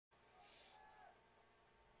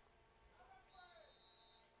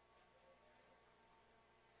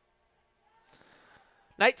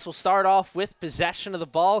Knights will start off with possession of the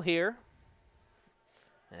ball here.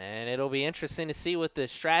 And it'll be interesting to see what the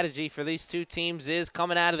strategy for these two teams is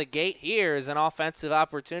coming out of the gate. Here is an offensive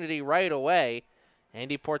opportunity right away.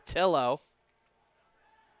 Andy Portillo.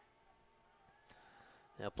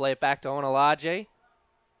 They'll play it back to Onalaje.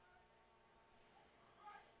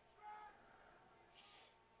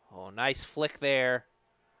 Oh, nice flick there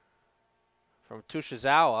from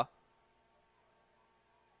Tushizawa.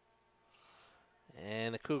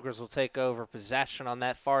 And the Cougars will take over possession on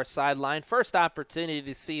that far sideline. First opportunity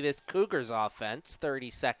to see this Cougars offense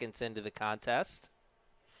 30 seconds into the contest.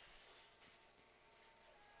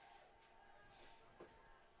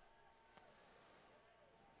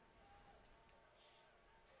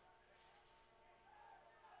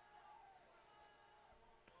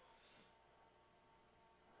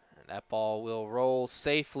 And that ball will roll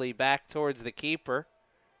safely back towards the keeper.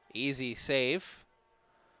 Easy save.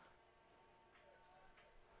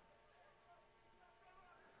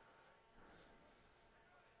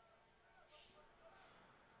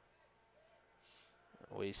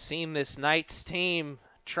 We've seen this Knights team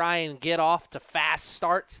try and get off to fast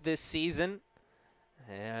starts this season,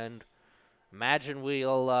 and imagine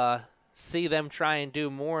we'll see them try and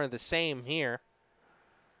do more of the same here.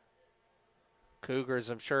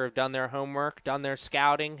 Cougars, I'm sure, have done their homework, done their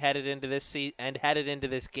scouting, headed into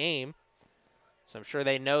this game. So I'm sure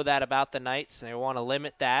they know that about the Knights, and they want to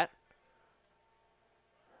limit that.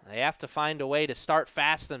 They have to find a way to start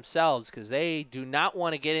fast themselves because they do not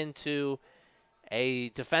want to get into a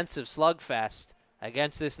defensive slugfest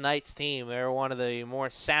against this Knights team. They're one of the more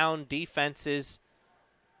sound defenses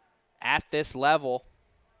at this level.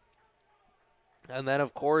 And then,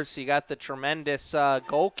 of course, you got the tremendous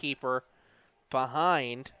goalkeeper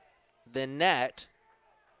behind the net,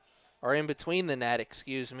 or in between the net,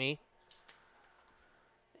 excuse me,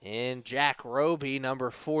 in Jack Roby,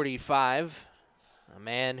 number 45, a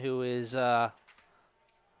man who is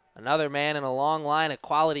another man in a long line of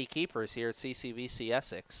quality keepers here at CCBC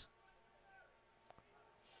Essex.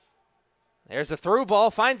 There's a through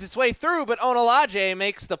ball, finds its way through, but Onalaje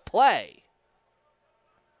makes the play.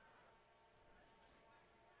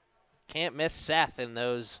 Can't miss Seth in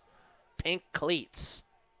those pink cleats.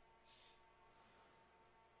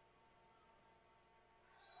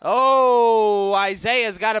 Oh,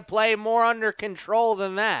 Isaiah's got to play more under control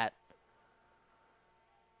than that.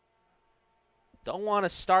 Don't want to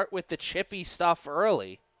start with the chippy stuff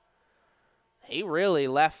early. He really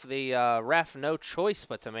left the ref no choice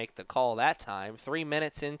but to make the call that time. 3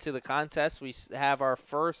 minutes into the contest, we have our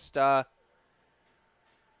first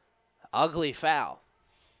ugly foul.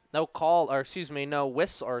 No call, or excuse me, no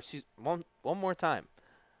whistle, or one more time.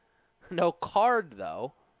 No card,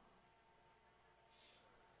 though.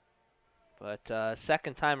 But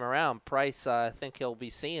second time around, Price, I think he'll be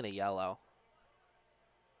seeing a yellow.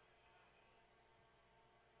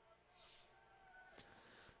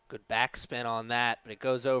 Good backspin on that, but it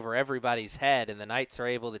goes over everybody's head, and the Knights are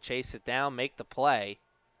able to chase it down, make the play.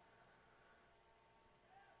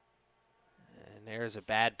 And there's a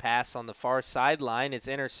bad pass on the far sideline. It's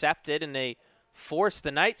intercepted, and they force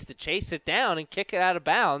the Knights to chase it down and kick it out of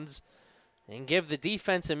bounds and give the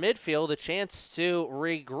defense in midfield a chance to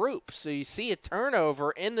regroup. So you see a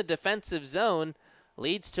turnover in the defensive zone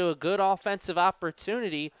leads to a good offensive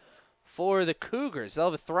opportunity for the Cougars. They'll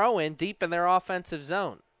have a throw-in deep in their offensive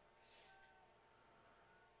zone.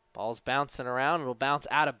 Ball's bouncing around. It'll bounce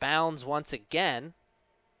out of bounds once again.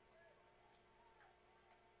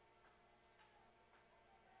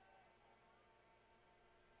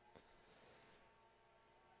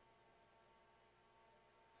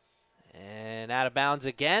 And out of bounds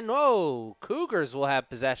again. Whoa, Cougars will have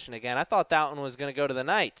possession again. I thought that one was going to go to the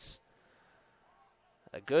Knights.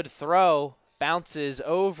 A good throw. Bounces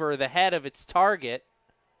over the head of its target.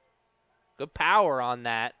 Good power on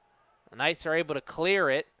that. The Knights are able to clear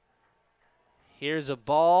it. Here's a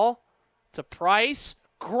ball to Price.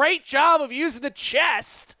 Great job of using the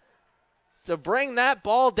chest to bring that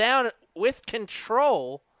ball down with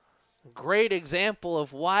control. Great example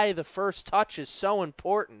of why the first touch is so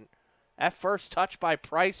important. That first touch by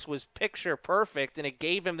Price was picture perfect, and it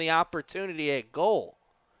gave him the opportunity at goal.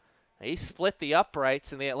 He split the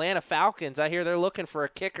uprights, and the Atlanta Falcons, I hear they're looking for a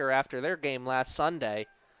kicker after their game last Sunday.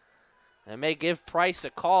 And may give Price a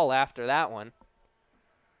call after that one.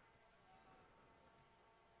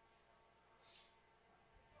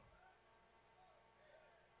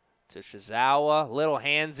 To Shizawa, little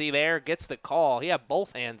handsy there, gets the call. He had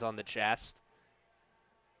both hands on the chest.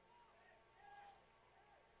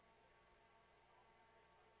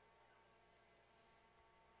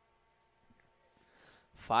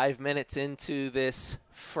 5 minutes into this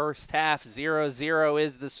first half, 0-0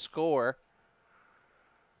 is the score.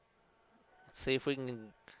 Let's see if we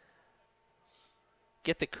can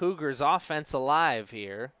get the Cougars offense alive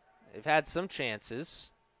here. They've had some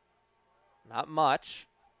chances. Not much.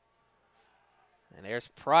 And there's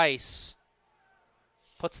Price.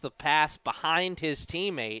 Puts the pass behind his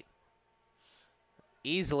teammate.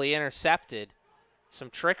 Easily intercepted. Some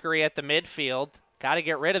trickery at the midfield. Got to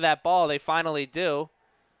get rid of that ball. They finally do.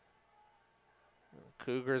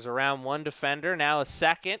 Cougars around one defender. Now a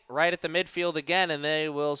second. Right at the midfield again, and they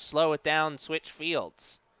will slow it down, switch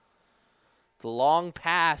fields. The long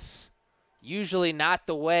pass, usually not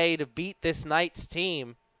the way to beat this Knights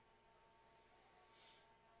team.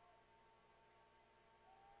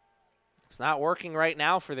 It's not working right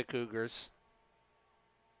now for the Cougars.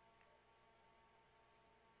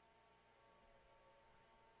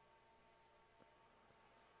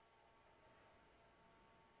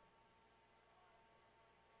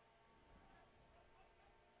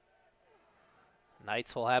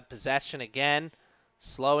 Knights will have possession again,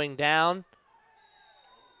 slowing down.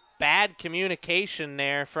 Bad communication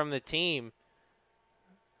there from the team.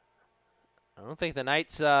 I don't think the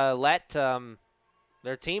Knights let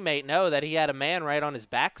their teammate know that he had a man right on his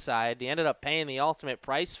backside. He ended up paying the ultimate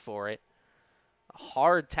price for it. A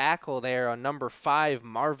hard tackle there on number 5,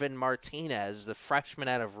 Marvin Martinez, the freshman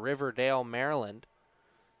out of Riverdale, Maryland.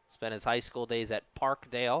 Spent his high school days at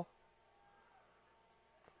Parkdale.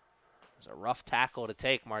 It was a rough tackle to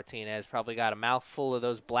take. Martinez probably got a mouthful of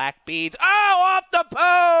those black beads. Oh, off the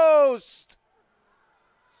post!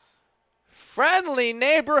 Friendly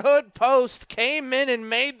neighborhood post came in and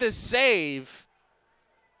made the save.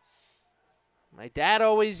 My dad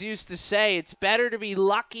always used to say it's better to be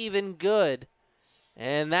lucky than good.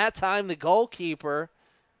 And that time the goalkeeper,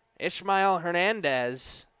 Ishmael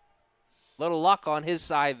Hernandez, little luck on his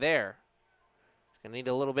side there. Going to need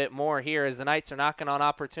a little bit more here as the Knights are knocking on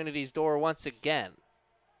opportunity's door once again.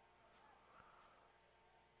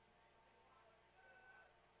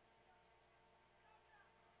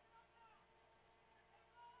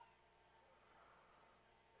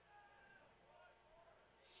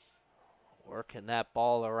 Working that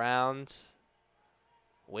ball around,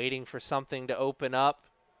 waiting for something to open up.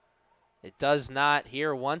 It does not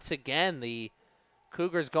here once again. The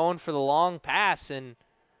Cougars going for the long pass, and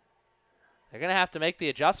they're going to have to make the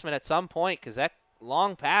adjustment at some point because that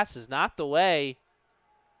long pass is not the way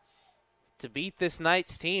to beat this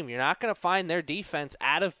Knights team. You're not going to find their defense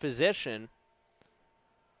out of position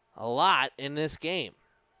a lot in this game.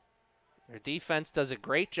 Their defense does a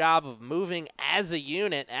great job of moving as a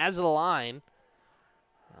unit, as a line,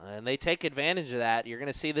 and they take advantage of that. You're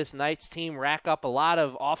going to see this Knights team rack up a lot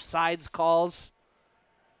of offsides calls.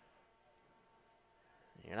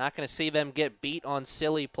 You're not going to see them get beat on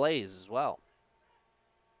silly plays as well.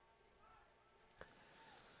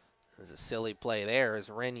 There's a silly play there as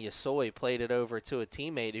Ren Yasoi played it over to a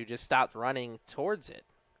teammate who just stopped running towards it.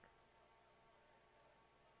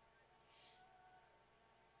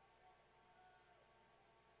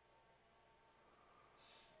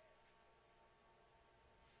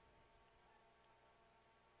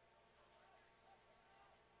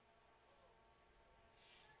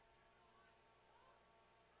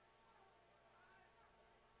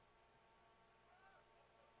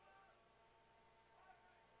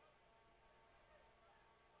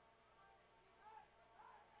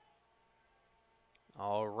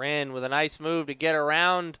 Oh, Wren with a nice move to get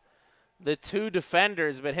around the two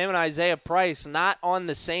defenders, but him and Isaiah Price not on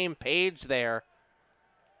the same page there.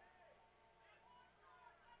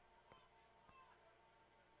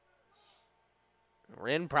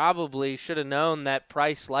 Wren probably should have known that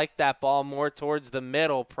Price liked that ball more towards the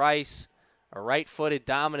middle. Price, a right-footed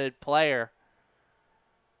dominant player.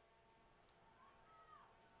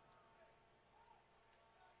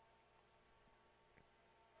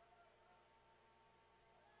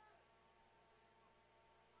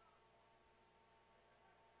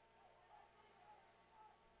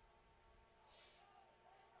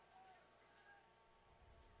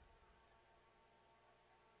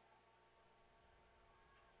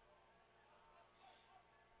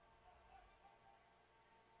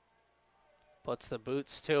 Puts the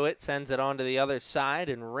boots to it, sends it on to the other side,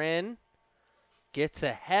 and Wren gets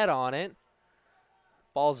a head on it.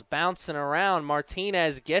 Ball's bouncing around.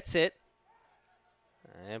 Martinez gets it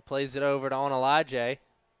and plays it over to Onalaje.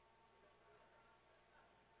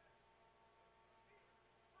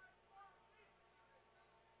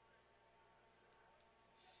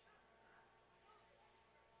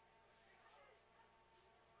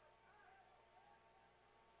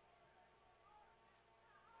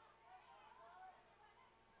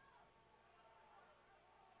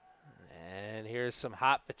 There's some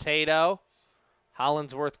hot potato.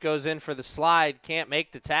 Hollingsworth goes in for the slide. Can't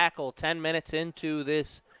make the tackle. 10 minutes into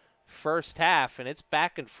this first half, and it's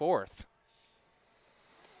back and forth.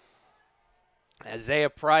 Isaiah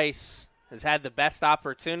Price has had the best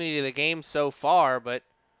opportunity of the game so far, but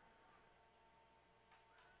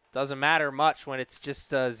doesn't matter much when it's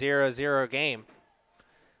just a 0-0 game.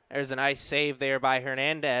 There's a nice save there by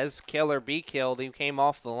Hernandez. Kill or be killed. He came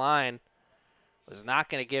off the line. Was not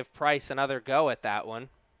going to give Price another go at that one.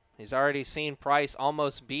 He's already seen Price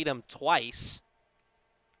almost beat him twice.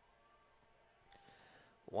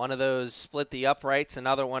 One of those split the uprights,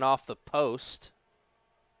 another one off the post.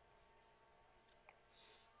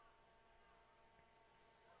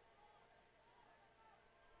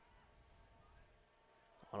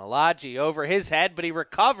 Onalaji over his head, but he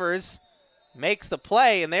recovers, makes the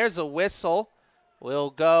play, and there's a whistle. Will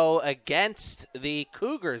go against the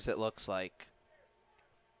Cougars, it looks like.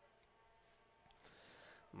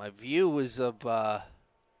 My view was obstructed.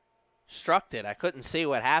 I couldn't see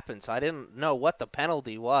what happened, so I didn't know what the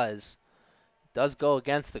penalty was. It does go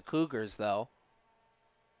against the Cougars, though.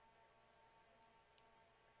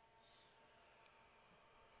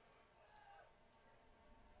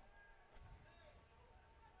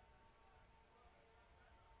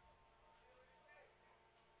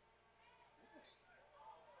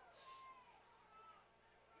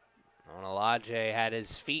 Onalaje had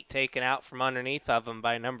his feet taken out from underneath of him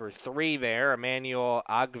by number 3 there, Emmanuel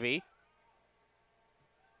Agvi.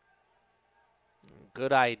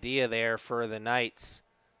 Good idea there for the Knights.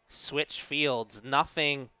 Switch fields,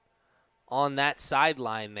 nothing on that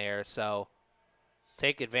sideline there, so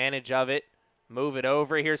take advantage of it. Move it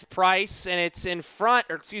over. Here's Price, and it's in front,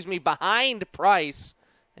 or excuse me, behind Price,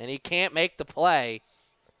 and he can't make the play.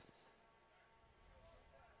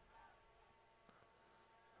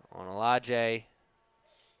 Onalaje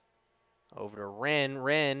over to Wren.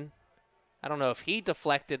 Wren, I don't know if he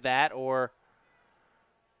deflected that or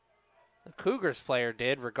the Cougars player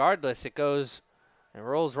did. Regardless, it goes and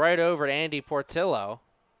rolls right over to Andy Portillo.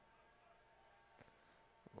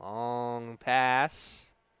 Long pass.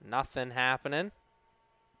 Nothing happening.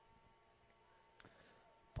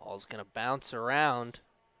 Ball's going to bounce around.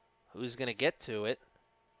 Who's going to get to it?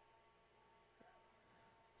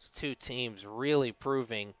 These two teams really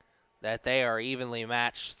proving that they are evenly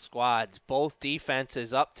matched squads. Both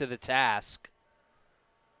defenses up to the task.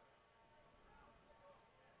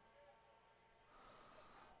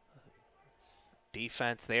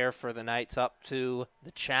 Defense there for the Knights up to the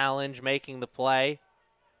challenge, making the play.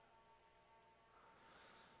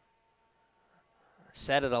 I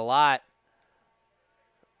said it a lot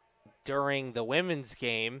during the women's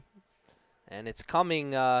game, and it's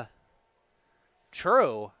coming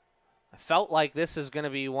true. I felt like this is going to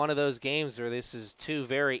be one of those games where this is two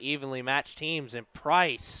very evenly matched teams, and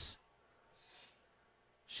Price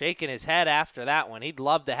shaking his head after that one. He'd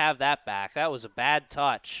love to have that back. That was a bad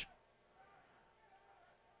touch.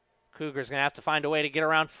 Cougars going to have to find a way to get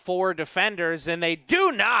around 4 defenders, and they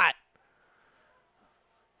do not.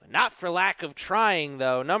 Not for lack of trying,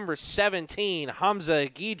 though. Number 17, Hamza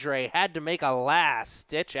Agidre, had to make a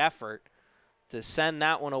last-ditch effort to send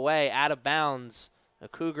that one away out of bounds. The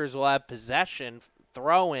Cougars will have possession,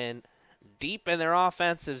 throw in deep in their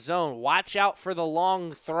offensive zone. Watch out for the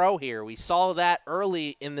long throw here. We saw that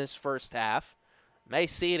early in this first half. May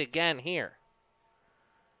see it again here.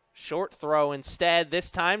 Short throw instead, this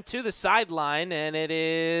time to the sideline, and it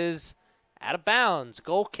is out of bounds.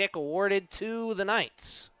 Goal kick awarded to the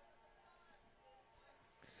Knights.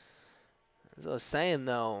 As I was saying,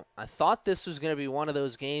 though, I thought this was going to be one of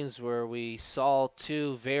those games where we saw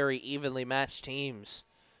two very evenly matched teams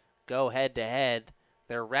go head-to-head.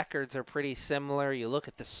 Their records are pretty similar. You look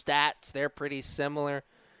at the stats, they're pretty similar.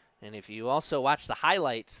 And if you also watch the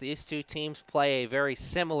highlights, these two teams play a very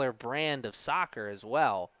similar brand of soccer as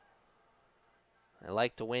well. They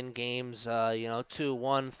like to win games, 2-1,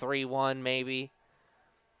 3-1 maybe.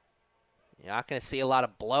 You're not going to see a lot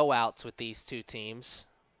of blowouts with these two teams.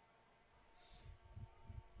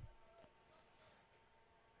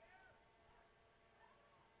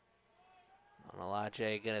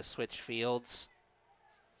 Onalaje going to switch fields.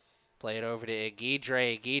 Play it over to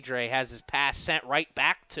Agidre. Agidre has his pass sent right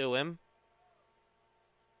back to him.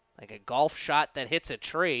 Like a golf shot that hits a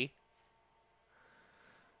tree.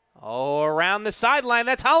 Oh, around the sideline.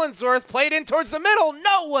 That's Hollingsworth. Played in towards the middle.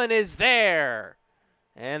 No one is there.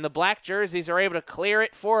 And the black jerseys are able to clear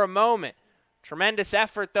it for a moment. Tremendous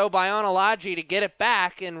effort, though, by Onalaje to get it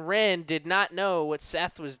back. And Wren did not know what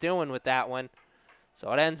Seth was doing with that one.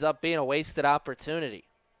 So it ends up being a wasted opportunity.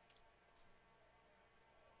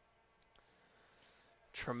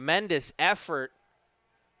 Tremendous effort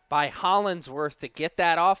by Hollingsworth to get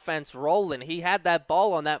that offense rolling. He had that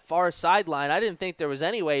ball on that far sideline. I didn't think there was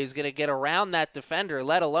any way he was going to get around that defender,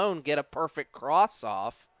 let alone get a perfect cross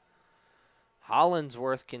off.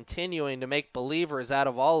 Hollingsworth continuing to make believers out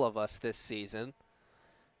of all of us this season.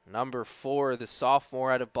 Number 4, the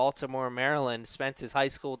sophomore out of Baltimore, Maryland, spent his high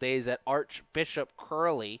school days at Archbishop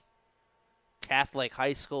Curley Catholic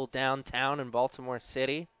High School downtown in Baltimore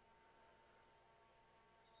City.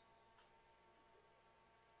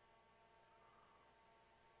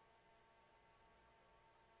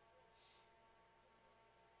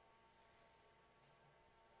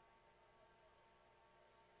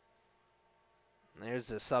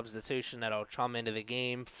 There's a substitution that'll come into the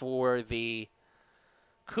game for the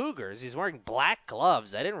Cougars. He's wearing black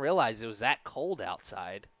gloves. I didn't realize it was that cold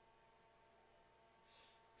outside.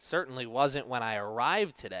 Certainly wasn't when I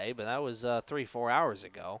arrived today, but that was 3-4 hours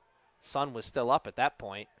ago. Sun was still up at that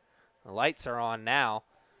point. The lights are on now.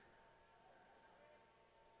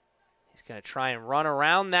 He's going to try and run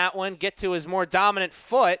around that one, get to his more dominant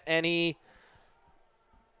foot, and he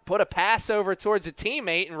put a pass over towards a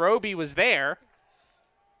teammate, and Roby was there.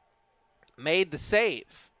 Made the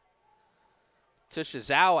save.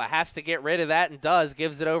 Tushizawa has to get rid of that and does.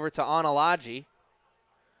 Gives it over to Onalaji.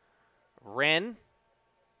 Wren.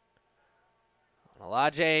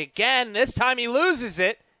 Onalaji again. This time he loses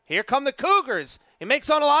it. Here come the Cougars. He makes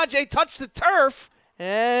Onalaji touch the turf.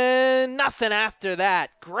 And nothing after that.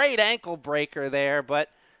 Great ankle breaker there, but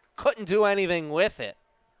couldn't do anything with it.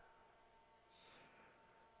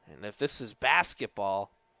 And if this is basketball,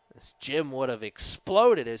 this gym would have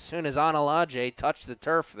exploded as soon as Onalaji touched the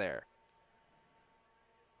turf there.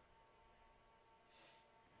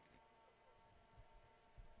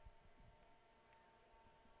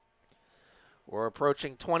 We're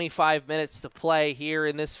approaching 25 minutes to play here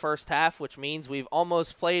in this first half, which means we've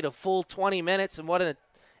almost played a full 20 minutes, and what an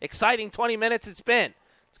exciting 20 minutes it's been.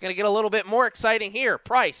 It's going to get a little bit more exciting here.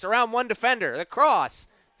 Price around one defender. The cross.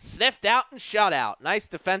 Sniffed out and shut out. Nice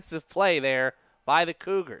defensive play there by the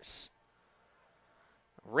Cougars.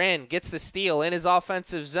 Wren gets the steal in his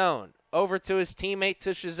offensive zone. Over to his teammate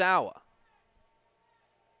Tushizawa.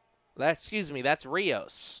 That's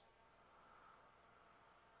Rios.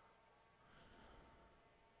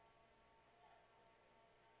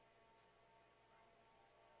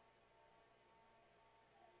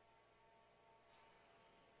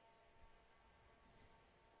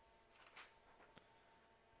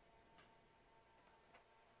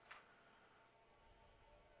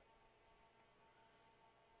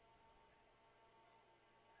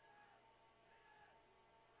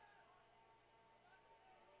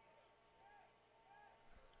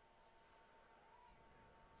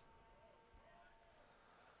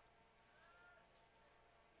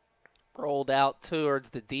 Rolled out towards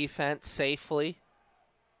the defense safely.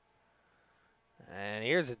 And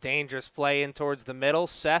here's a dangerous play in towards the middle.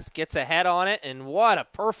 Seth gets a head on it, and what a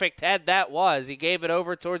perfect head that was. He gave it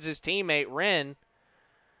over towards his teammate, Wren.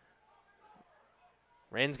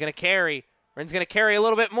 Wren's going to carry. Wren's going to carry a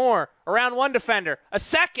little bit more. Around one defender. A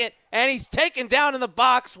second, and he's taken down in the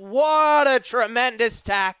box. What a tremendous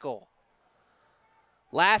tackle.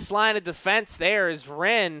 Last line of defense there is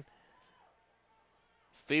Wren.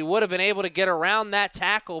 If he would have been able to get around that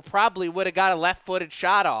tackle, probably would have got a left-footed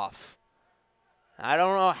shot off. I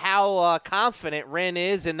don't know how confident Wren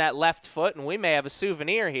is in that left foot, and we may have a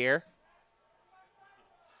souvenir here.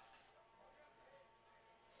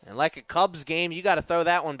 And like a Cubs game, you got to throw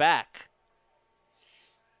that one back.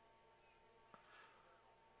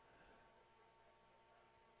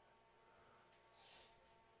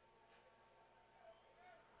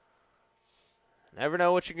 Never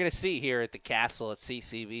know what you're going to see here at the Castle at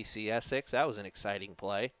CCBC Essex. That was an exciting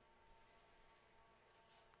play.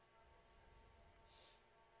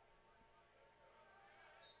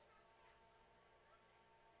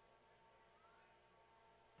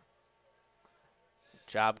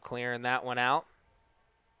 Job clearing that one out.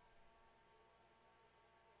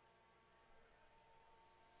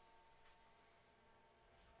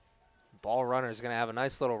 Ball runner is going to have a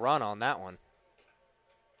nice little run on that one.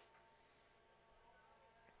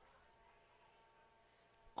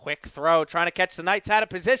 Quick throw, trying to catch the Knights out of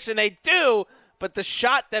position. They do, but the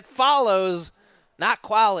shot that follows, not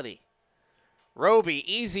quality.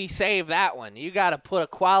 Roby, easy save that one. You got to put a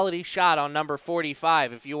quality shot on number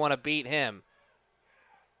 45 if you want to beat him.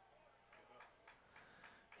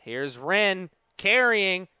 Here's Wren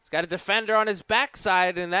carrying. He's got a defender on his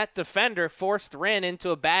backside, and that defender forced Wren into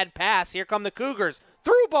a bad pass. Here come the Cougars.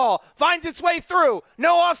 Through ball, finds its way through.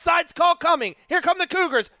 No offsides call coming. Here come the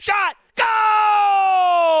Cougars. Shot, goal!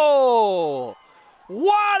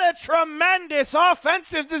 What a tremendous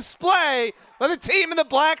offensive display by the team in the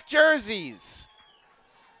black jerseys.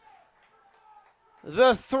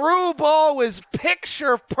 The through ball was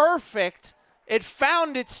picture perfect. It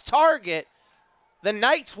found its target. The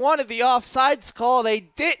Knights wanted the offsides call. They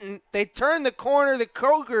didn't. They turned the corner. The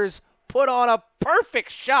Cougars put on a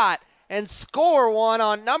perfect shot and score one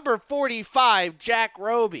on number 45, Jack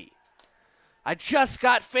Roby. I just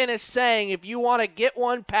got finished saying if you want to get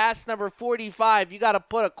one past number 45, you got to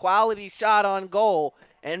put a quality shot on goal.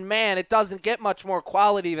 And, man, it doesn't get much more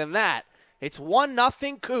quality than that. It's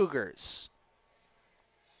 1-0 Cougars.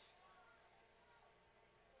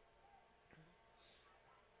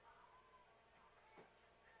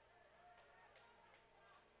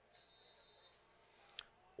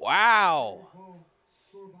 Wow.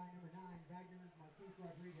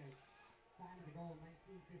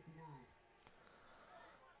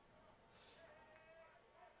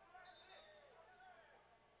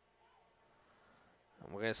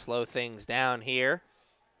 We're going to slow things down here.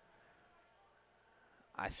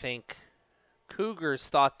 I think Cougars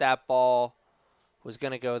thought that ball was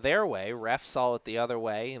going to go their way. Ref saw it the other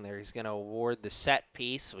way, and he's going to award the set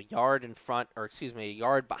piece a yard in front, or excuse me, a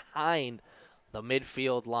yard behind the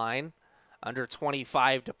midfield line. Under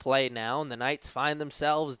 25 to play now, and the Knights find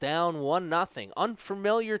themselves down 1-0.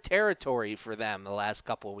 Unfamiliar territory for them the last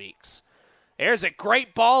couple weeks. There's a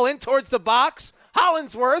great ball in towards the box.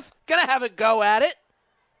 Hollingsworth going to have a go at it.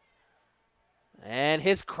 And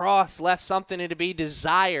his cross left something to be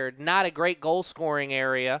desired. Not a great goal-scoring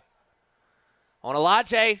area.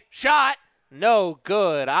 Onalaje, shot. No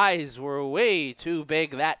good. Eyes were way too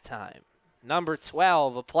big that time. Number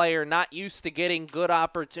 12, a player not used to getting good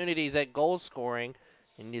opportunities at goal-scoring.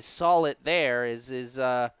 And you saw it there.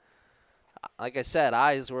 Like I said,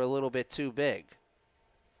 eyes were a little bit too big.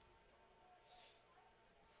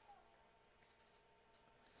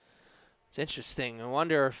 It's interesting. I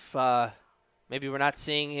wonder if maybe we're not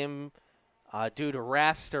seeing him due to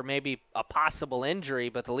rest or maybe a possible injury,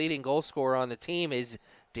 but the leading goal scorer on the team is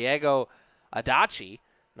Diego Adachi,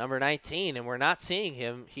 number 19, and we're not seeing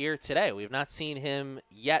him here today. We've not seen him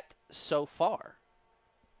yet so far.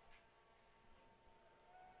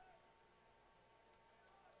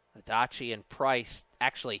 Adachi and Price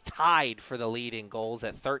actually tied for the lead in goals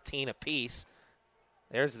at 13 apiece.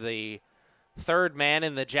 There's the third man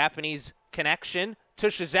in the Japanese connection.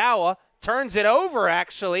 Tushizawa turns it over,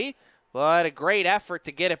 actually, but a great effort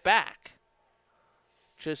to get it back.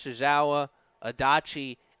 Tushizawa,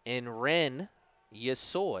 Adachi, and Rin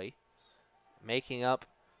Yasoi making up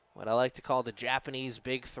what I like to call the Japanese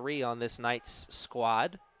big three on this night's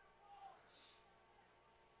squad.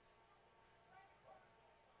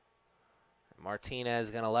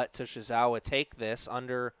 Martinez going to let Tushizawa take this.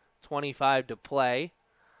 Under 25 to play.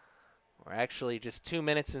 We're actually just 2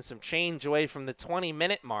 minutes and some change away from the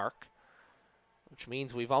 20-minute mark, which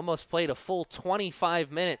means we've almost played a full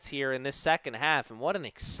 25 minutes here in this second half, and what an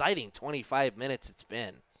exciting 25 minutes it's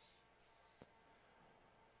been.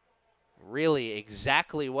 Really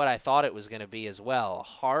exactly what I thought it was going to be as well. A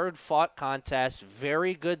hard-fought contest,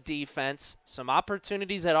 very good defense, some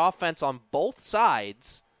opportunities at offense on both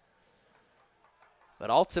sides. But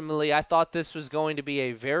ultimately, I thought this was going to be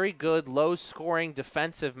a very good, low-scoring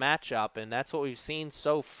defensive matchup, and that's what we've seen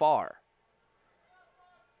so far.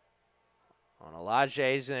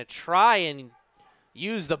 Onalaje is going to try and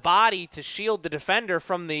use the body to shield the defender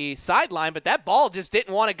from the sideline, but that ball just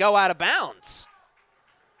didn't want to go out of bounds.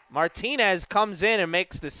 Martinez comes in and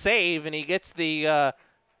makes the save, and he gets the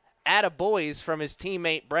attaboys from his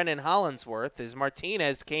teammate Brendan Hollingsworth as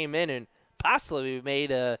Martinez came in and possibly made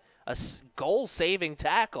a goal-saving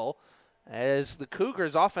tackle as the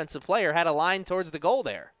Cougars' offensive player had a line towards the goal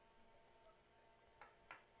there.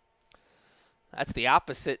 That's the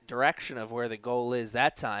opposite direction of where the goal is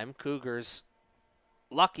that time. Cougars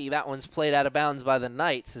lucky that one's played out of bounds by the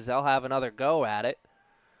Knights as they'll have another go at it.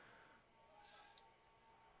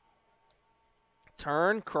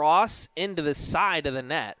 Turn, cross into the side of the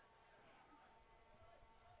net.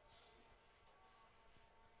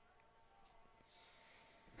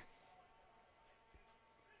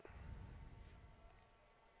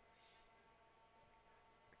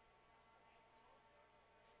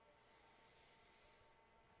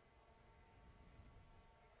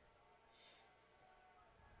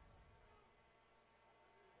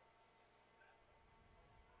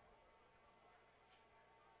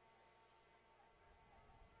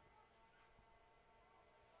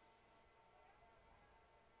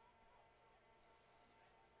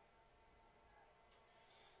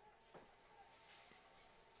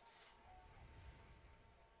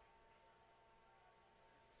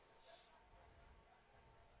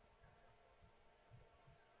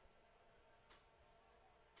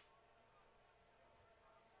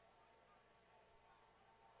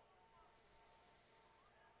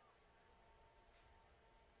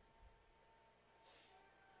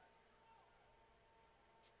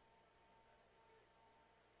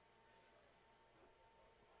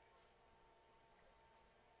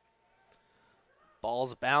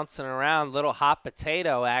 Ball's bouncing around, little hot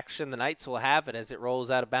potato action. The Knights will have it as it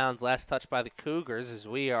rolls out of bounds. Last touch by the Cougars as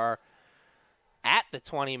we are at the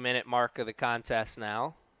 20-minute mark of the contest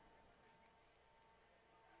now.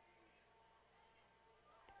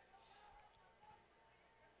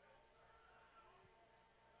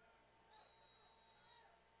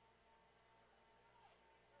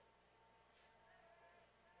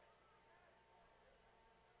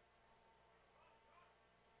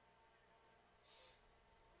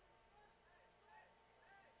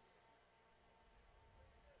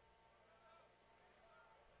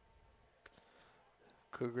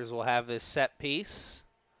 Cougars will have this set piece,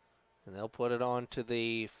 and they'll put it on to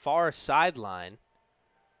the far sideline.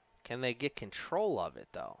 Can they get control of it,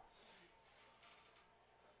 though?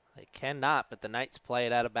 They cannot, but the Knights play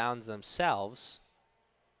it out of bounds themselves.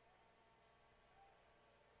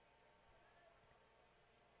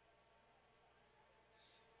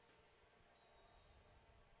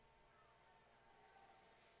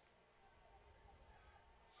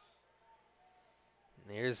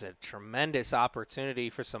 Here's a tremendous opportunity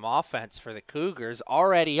for some offense for the Cougars,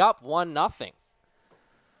 already up 1-0.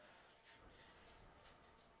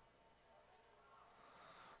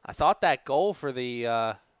 I thought that goal for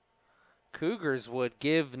the Cougars would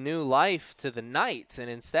give new life to the Knights, and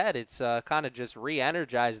instead it's kind of just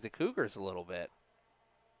re-energized the Cougars a little bit.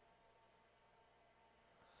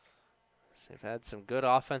 So they've had some good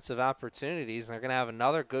offensive opportunities, and they're going to have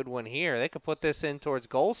another good one here. They could put this in towards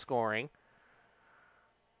goal scoring.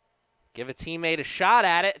 Give a teammate a shot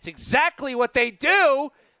at it. It's exactly what they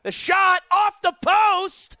do. The shot off the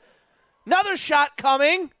post. Another shot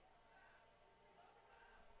coming.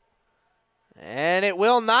 And it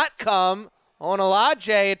will not come.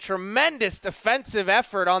 Onalaje, a tremendous defensive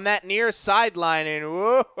effort on that near sideline. And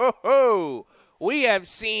whoa, we have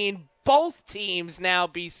seen both teams now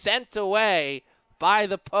be sent away by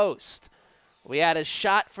the post. We had a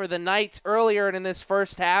shot for the Knights earlier in this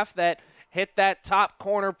first half that hit that top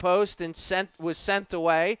corner post and was sent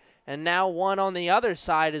away, and now one on the other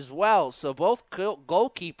side as well. So both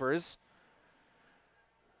goalkeepers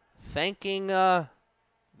thanking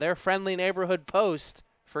their friendly neighborhood post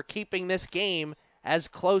for keeping this game as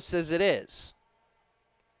close as it is.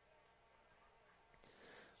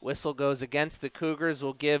 Whistle goes against the Cougars,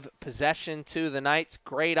 will give possession to the Knights.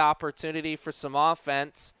 Great opportunity for some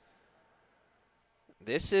offense.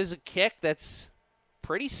 This is a kick that's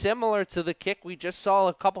pretty similar to the kick we just saw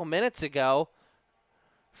a couple minutes ago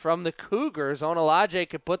from the Cougars. Onalaje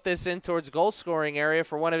could put this in towards goal scoring area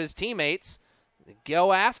for one of his teammates.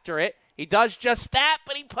 Go after it. He does just that,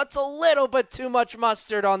 but he puts a little bit too much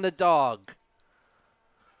mustard on the dog.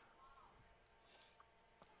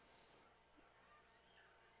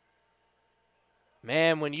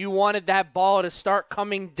 Man, when you wanted that ball to start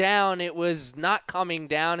coming down, it was not coming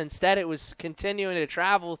down. Instead, it was continuing to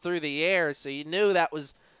travel through the air, so you knew that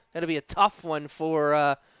was going to be a tough one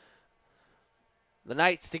for the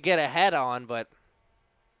Knights to get ahead on. But,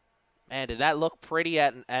 man, did that look pretty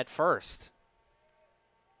at first.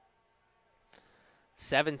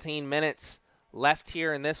 17 minutes left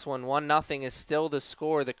here in this one. 1-0 is still the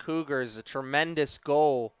score. The Cougars, a tremendous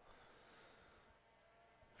goal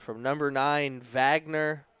from number 9,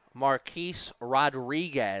 Wagner Marquise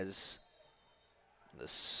Rodriguez, the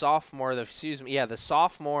sophomore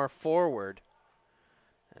forward.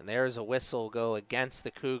 And there's a whistle go against the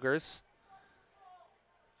Cougars.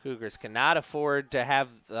 Cougars cannot afford to have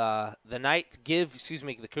the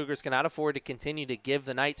Cougars cannot afford to continue to give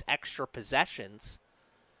the Knights extra possessions.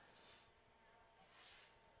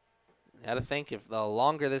 You got to think, if the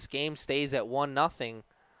longer this game stays at 1-0,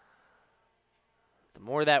 the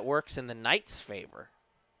more that works in the Knights' favor.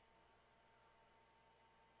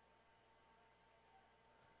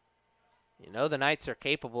 You know the Knights are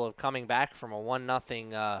capable of coming back from a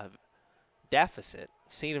 1-0 deficit.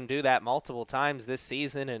 We've seen them do that multiple times this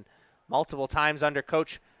season and multiple times under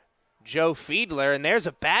Coach Joe Fiedler. And there's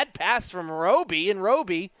a bad pass from Roby, and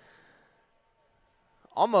Roby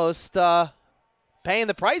almost paying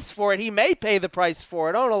the price for it. He may pay the price for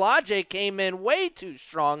it. Onalaje came in way too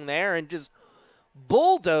strong there and just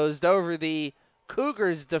bulldozed over the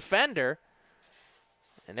Cougars defender.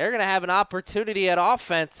 And they're going to have an opportunity at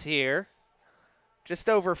offense here. Just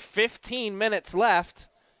over 15 minutes left.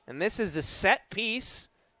 And this is a set piece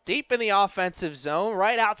deep in the offensive zone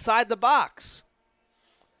right outside the box.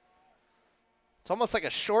 It's almost like a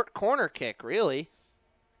short corner kick, really.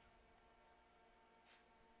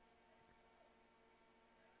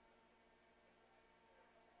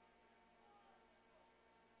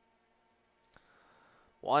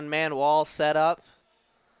 One-man wall set up.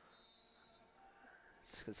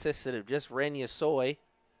 It's consisted of just Renya Soy.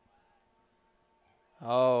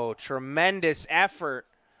 Oh, tremendous effort.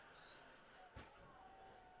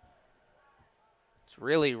 It's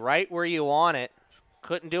really right where you want it.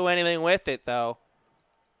 Couldn't do anything with it, though.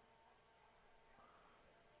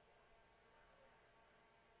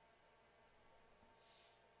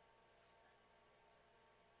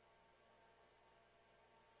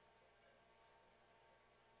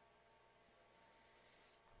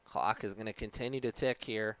 Clock is going to continue to tick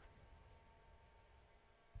here.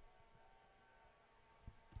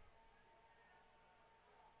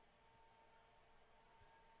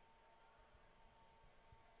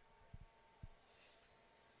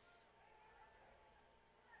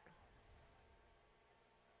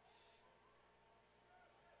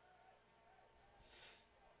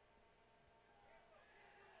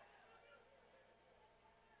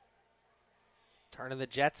 Turning the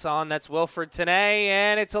Jets on, that's Wilfred Tenay,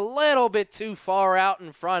 and it's a little bit too far out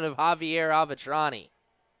in front of Javier Avatrani.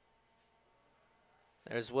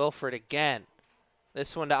 There's Wilfred again.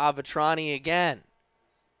 This one to Avatrani again.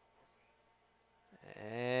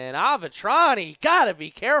 And Avatrani, got to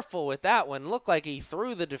be careful with that one. Looked like he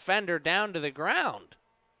threw the defender down to the ground.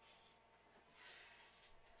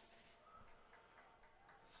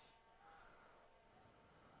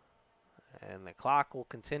 And the clock will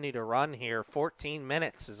continue to run here. 14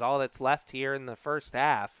 minutes is all that's left here in the first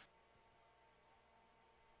half.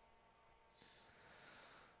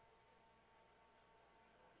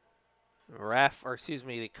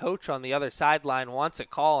 The coach on the other sideline wants a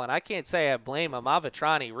call, and I can't say I blame him.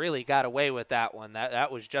 Avatrani really got away with that one.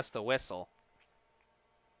 That was just a whistle.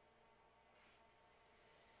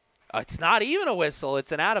 It's not even a whistle.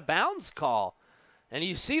 It's an out-of-bounds call. And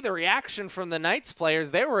you see the reaction from the Knights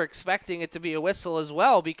players. They were expecting it to be a whistle as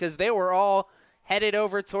well because they were all headed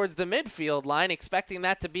over towards the midfield line expecting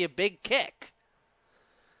that to be a big kick.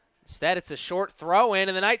 Instead, it's a short throw-in,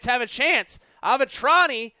 and the Knights have a chance.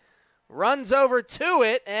 Avatrani runs over to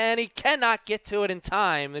it, and he cannot get to it in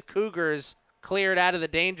time. The Cougars cleared out of the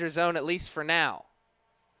danger zone, at least for now.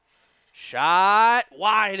 Shot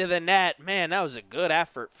wide of the net. Man, that was a good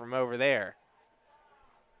effort from over there.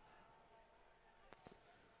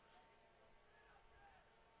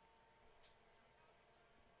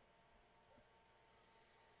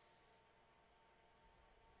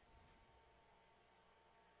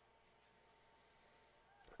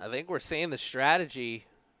 I think we're seeing the strategy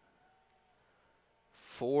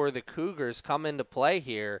for the Cougars come into play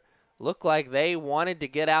here. Looked like they wanted to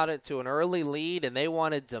get out into an early lead, and they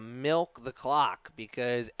wanted to milk the clock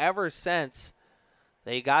because ever since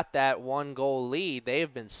they got that 1-goal lead, they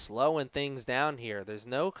have been slowing things down here. There's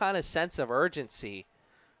no kind of sense of urgency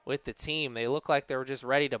with the team. They look like they were just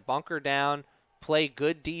ready to bunker down, play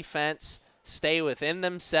good defense, stay within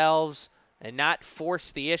themselves, and not force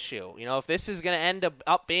the issue. You know, if this is going to end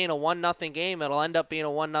up being a 1-0 game, it'll end up being a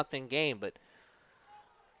 1-0 game. But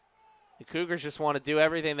the Cougars just want to do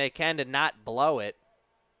everything they can to not blow it.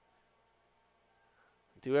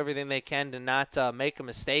 Do everything they can to not make a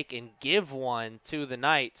mistake and give one to the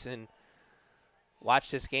Knights and watch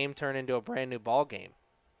this game turn into a brand new ball game.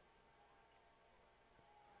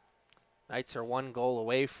 Knights are 1 goal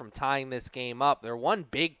away from tying this game up. They're one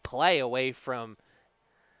big play away from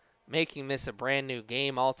making this a brand new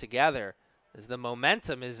game altogether, as the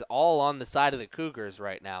momentum is all on the side of the Cougars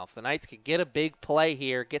right now. If the Knights could get a big play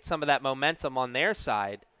here, get some of that momentum on their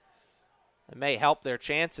side, it may help their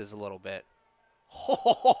chances a little bit.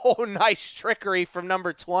 Oh, nice trickery from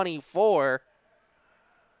number 24.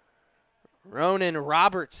 Ronan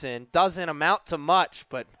Robertson. Doesn't amount to much,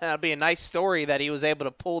 but that'll be a nice story that he was able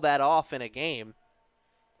to pull that off in a game.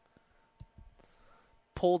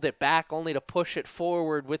 Pulled it back only to push it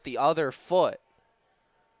forward with the other foot.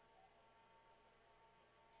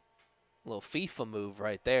 Little FIFA move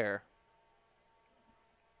right there.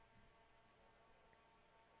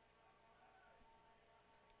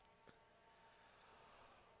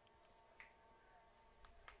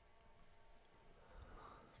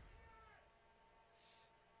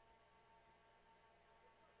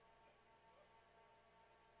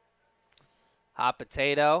 Hot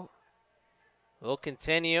potato will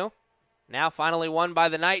continue. Now finally won by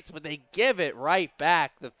the Knights, but they give it right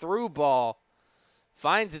back. The through ball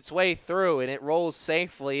finds its way through, and it rolls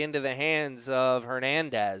safely into the hands of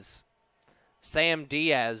Hernandez. Sam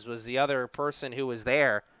Diaz was the other person who was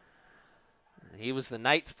there. He was the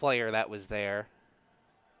Knights player that was there.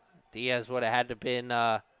 Diaz would have had to have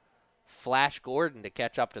been Flash Gordon to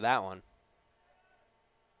catch up to that one.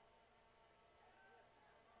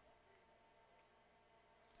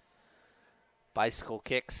 Bicycle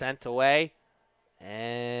kick sent away.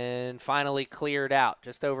 And finally cleared out.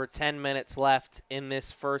 Just over 10 minutes left in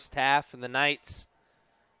this first half, and the Knights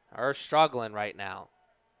are struggling right now.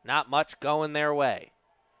 Not much going their way.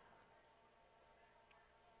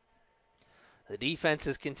 The defense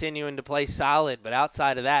is continuing to play solid, but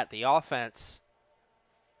outside of that, the offense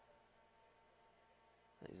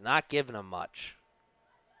is not giving them much.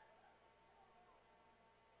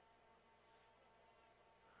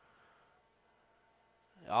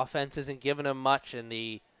 The offense isn't giving them much, and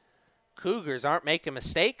the Cougars aren't making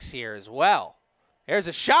mistakes here as well. There's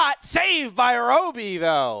a shot. Saved by Roby,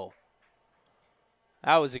 though.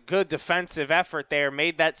 That was a good defensive effort there.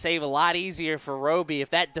 Made that save a lot easier for Roby. If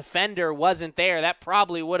that defender wasn't there, that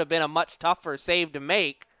probably would have been a much tougher save to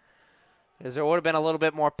make, because there would have been a little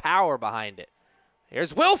bit more power behind it.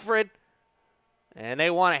 Here's Wilfred, and they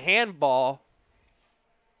want a handball.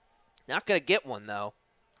 Not going to get one, though.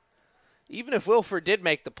 Even if Wilfred did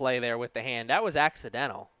make the play there with the hand, that was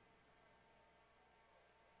accidental.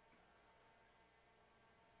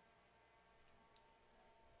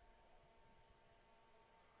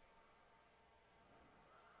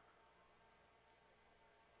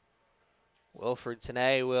 Wilfred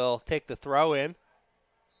Tanay will take the throw in.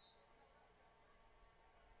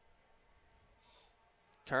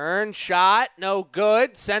 Turn, shot, no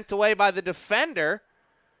good. Sent away by the defender.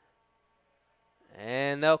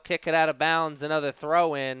 And they'll kick it out of bounds. Another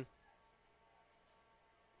throw in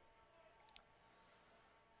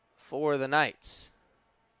for the Knights.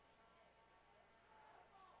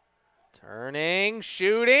 Turning,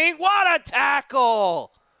 shooting. What a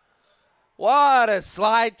tackle! What a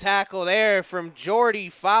slide tackle there from Jordy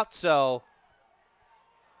Fauzzo.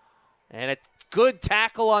 And a good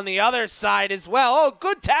tackle on the other side as well. Oh,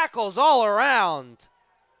 good tackles all around.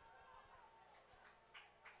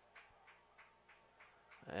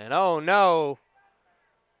 And oh no.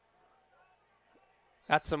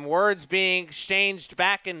 Got some words being exchanged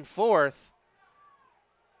back and forth.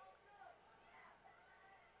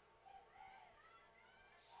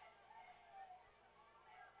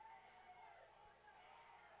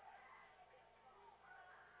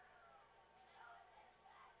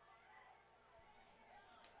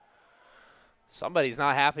 Somebody's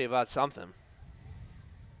not happy about something.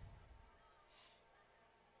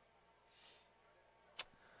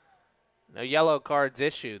 No yellow cards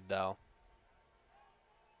issued, though.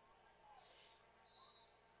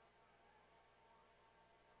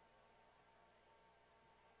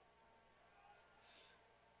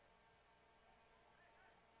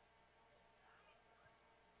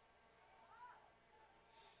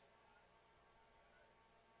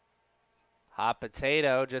 Hot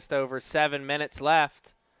potato, just over 7 minutes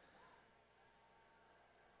left.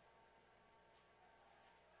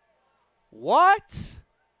 What?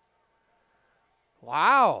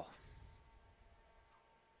 Wow.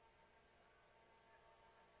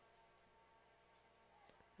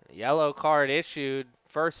 Yellow card issued.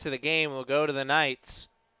 First to the game will go to the Knights.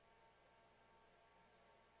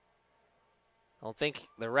 I don't think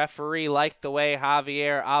the referee liked the way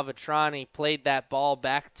Javier Avatrani played that ball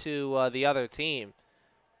back to the other team.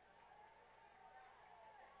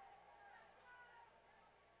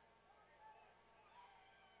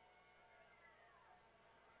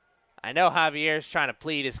 I know Javier's trying to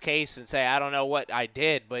plead his case and say, I don't know what I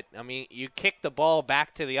did, but, I mean, you kick the ball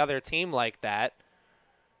back to the other team like that.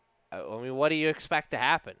 I mean, what do you expect to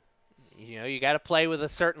happen? You know, you got to play with a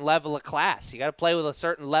certain level of class. You got to play with a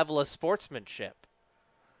certain level of sportsmanship.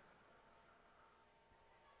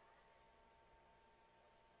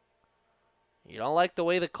 You don't like the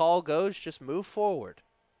way the call goes, just move forward.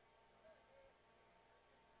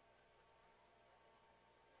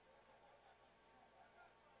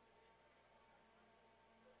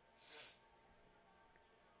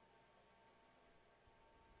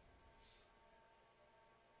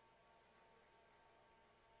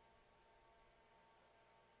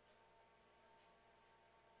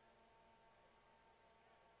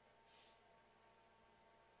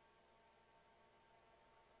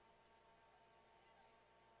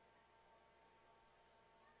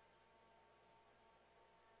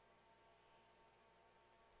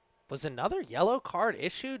 Was another yellow card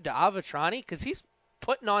issued to Avatrani? Because he's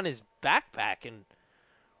putting on his backpack and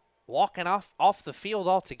walking off the field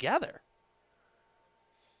altogether.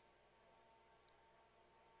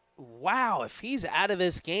 Wow, if he's out of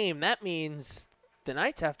this game, that means the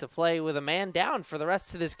Knights have to play with a man down for the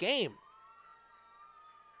rest of this game.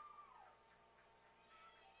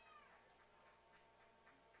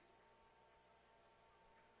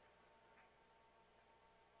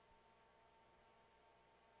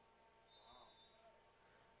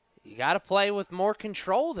 You got to play with more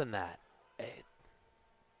control than that.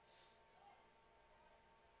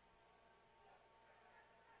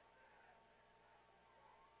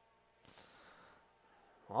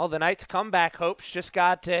 Well, the Knights' comeback hopes just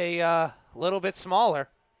got a little bit smaller.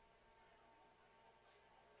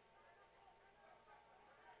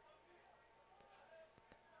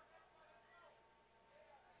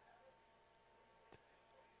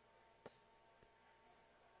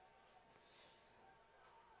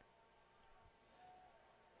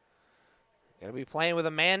 Going to be playing with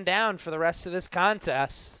a man down for the rest of this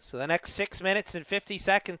contest. So the next 6 minutes and 50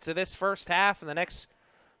 seconds of this first half and the next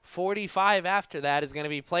 45 after that is going to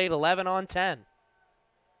be played 11 on 10.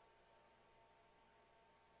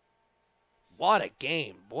 What a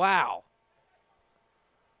game. Wow.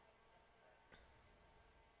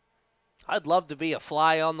 I'd love to be a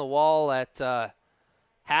fly on the wall at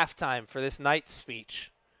halftime for this Knights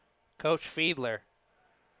speech. Coach Fiedler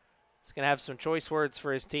is going to have some choice words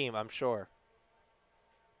for his team, I'm sure.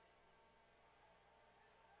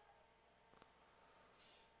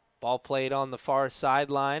 Ball played on the far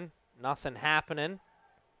sideline. Nothing happening.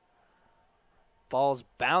 Ball's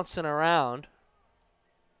bouncing around.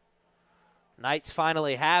 Knights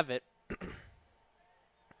finally have it.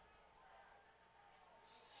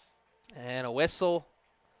 And a whistle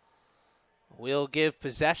will give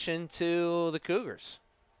possession to the Cougars.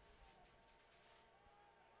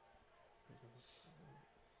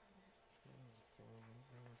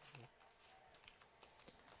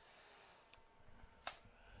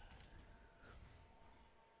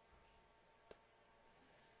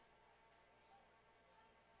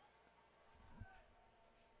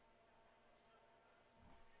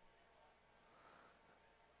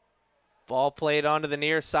 Ball played onto the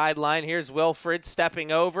near sideline. Here's Wilfred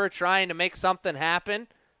stepping over, trying to make something happen.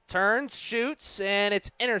 Turns, shoots, and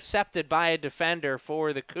it's intercepted by a defender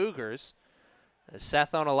for the Cougars.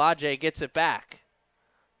 Seth Onalaje gets it back.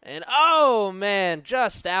 And, oh, man,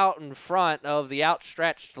 just out in front of the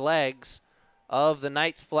outstretched legs of the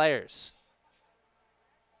Knights players.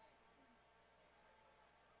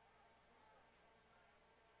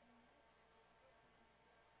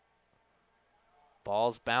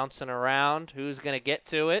 Ball's bouncing around. Who's going to get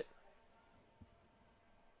to it?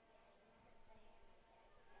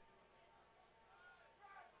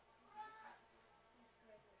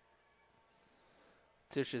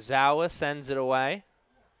 Tushizawa sends it away.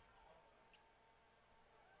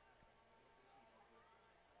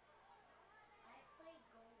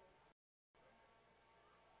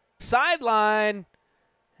 Sideline.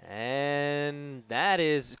 And that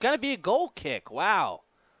is going to be a goal kick. Wow.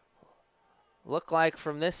 Looked like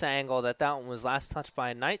from this angle that one was last touched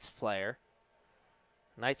by a Knights player.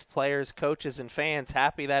 Knights players, coaches, and fans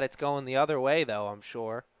happy that it's going the other way, though, I'm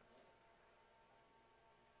sure.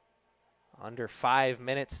 Under 5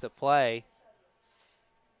 minutes to play.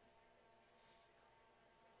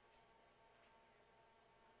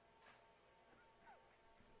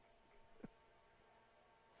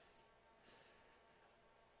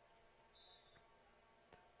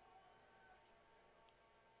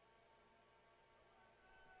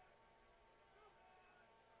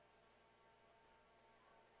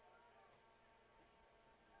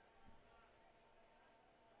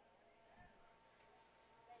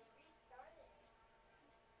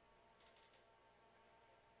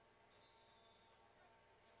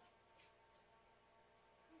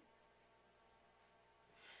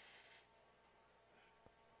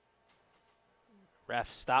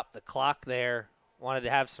 Ref stopped the clock there. Wanted to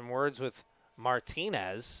have some words with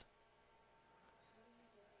Martinez.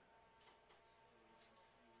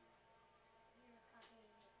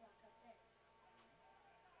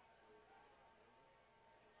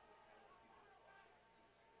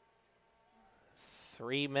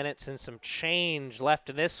 Three minutes and some change left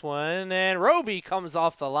in this one. And Roby comes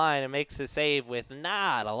off the line and makes the save with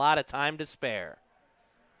not a lot of time to spare.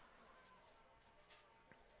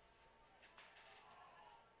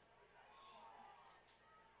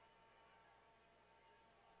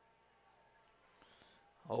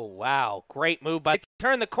 Oh, wow. Great move by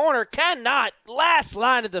turn the corner. Cannot. Last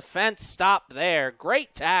line of defense stop there.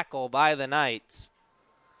 Great tackle by the Knights.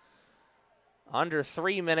 Under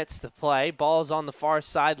 3 minutes to play. Ball's on the far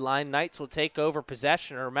sideline. Knights will take over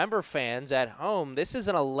possession. Remember, fans, at home, this is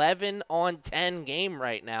an 11-on-10 game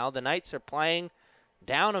right now. The Knights are playing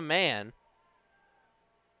down a man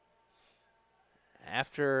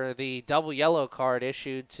after the double yellow card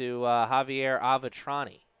issued to Javier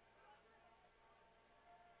Avatrani.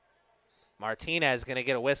 Martinez going to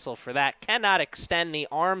get a whistle for that. Cannot extend the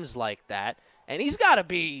arms like that. And he's got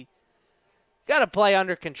to play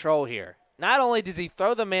under control here. Not only does he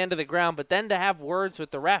throw the man to the ground, but then to have words with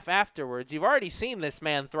the ref afterwards. You've already seen this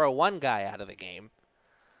man throw one guy out of the game.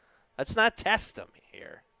 Let's not test him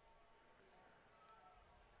here.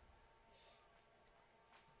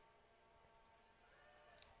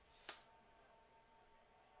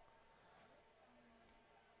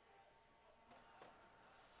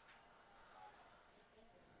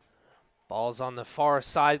 Ball's on the far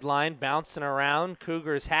sideline, bouncing around.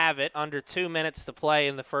 Cougars have it. Under 2 minutes to play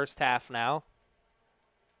in the first half now.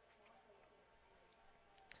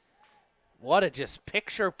 What a just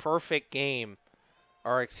picture-perfect game.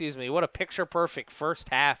 Or, excuse me, what a picture-perfect first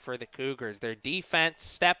half for the Cougars. Their defense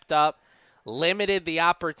stepped up, limited the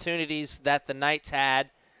opportunities that the Knights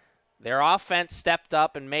had. Their offense stepped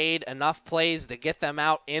up and made enough plays to get them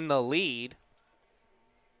out in the lead.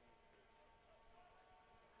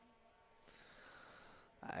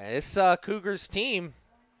 This Cougars team,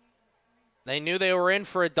 they knew they were in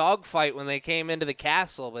for a dogfight when they came into the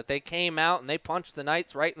castle, but they came out and they punched the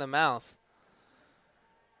Knights right in the mouth.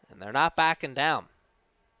 And they're not backing down.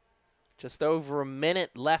 Just over a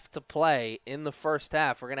minute left to play in the first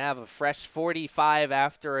half. We're going to have a fresh 45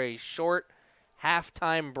 after a short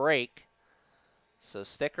halftime break. So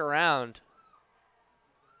stick around.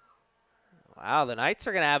 Wow, the Knights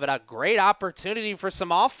are going to have a great opportunity for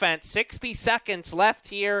some offense. 60 seconds left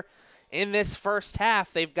here in this first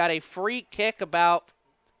half. They've got a free kick about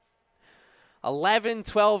 11,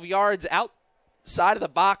 12 yards outside of the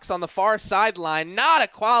box on the far sideline. Not a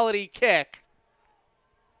quality kick,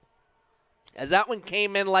 as that one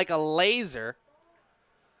came in like a laser.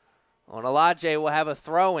 Onalaje will have a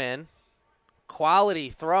throw-in.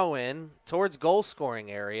 Quality throw-in towards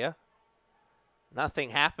goal-scoring area. Nothing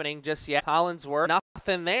happening just yet. Hollinsworth,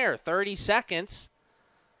 nothing there. 30 seconds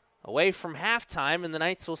away from halftime, and the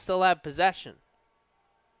Knights will still have possession.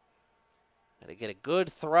 Got to get a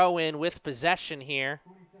good throw-in with possession here.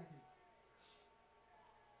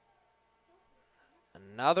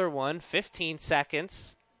 Another one, 15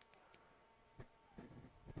 seconds.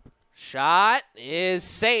 Shot is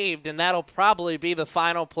saved, and that'll probably be the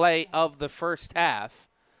final play of the first half,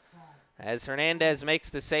 as Hernandez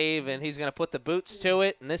makes the save, and he's going to put the boots to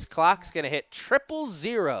it, and this clock's going to hit triple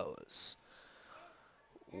zeros.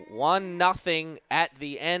 1-0 at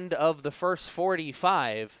the end of the first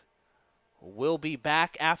 45. We'll be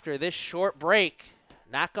back after this short break.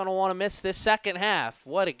 Not going to want to miss this second half.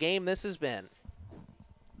 What a game this has been.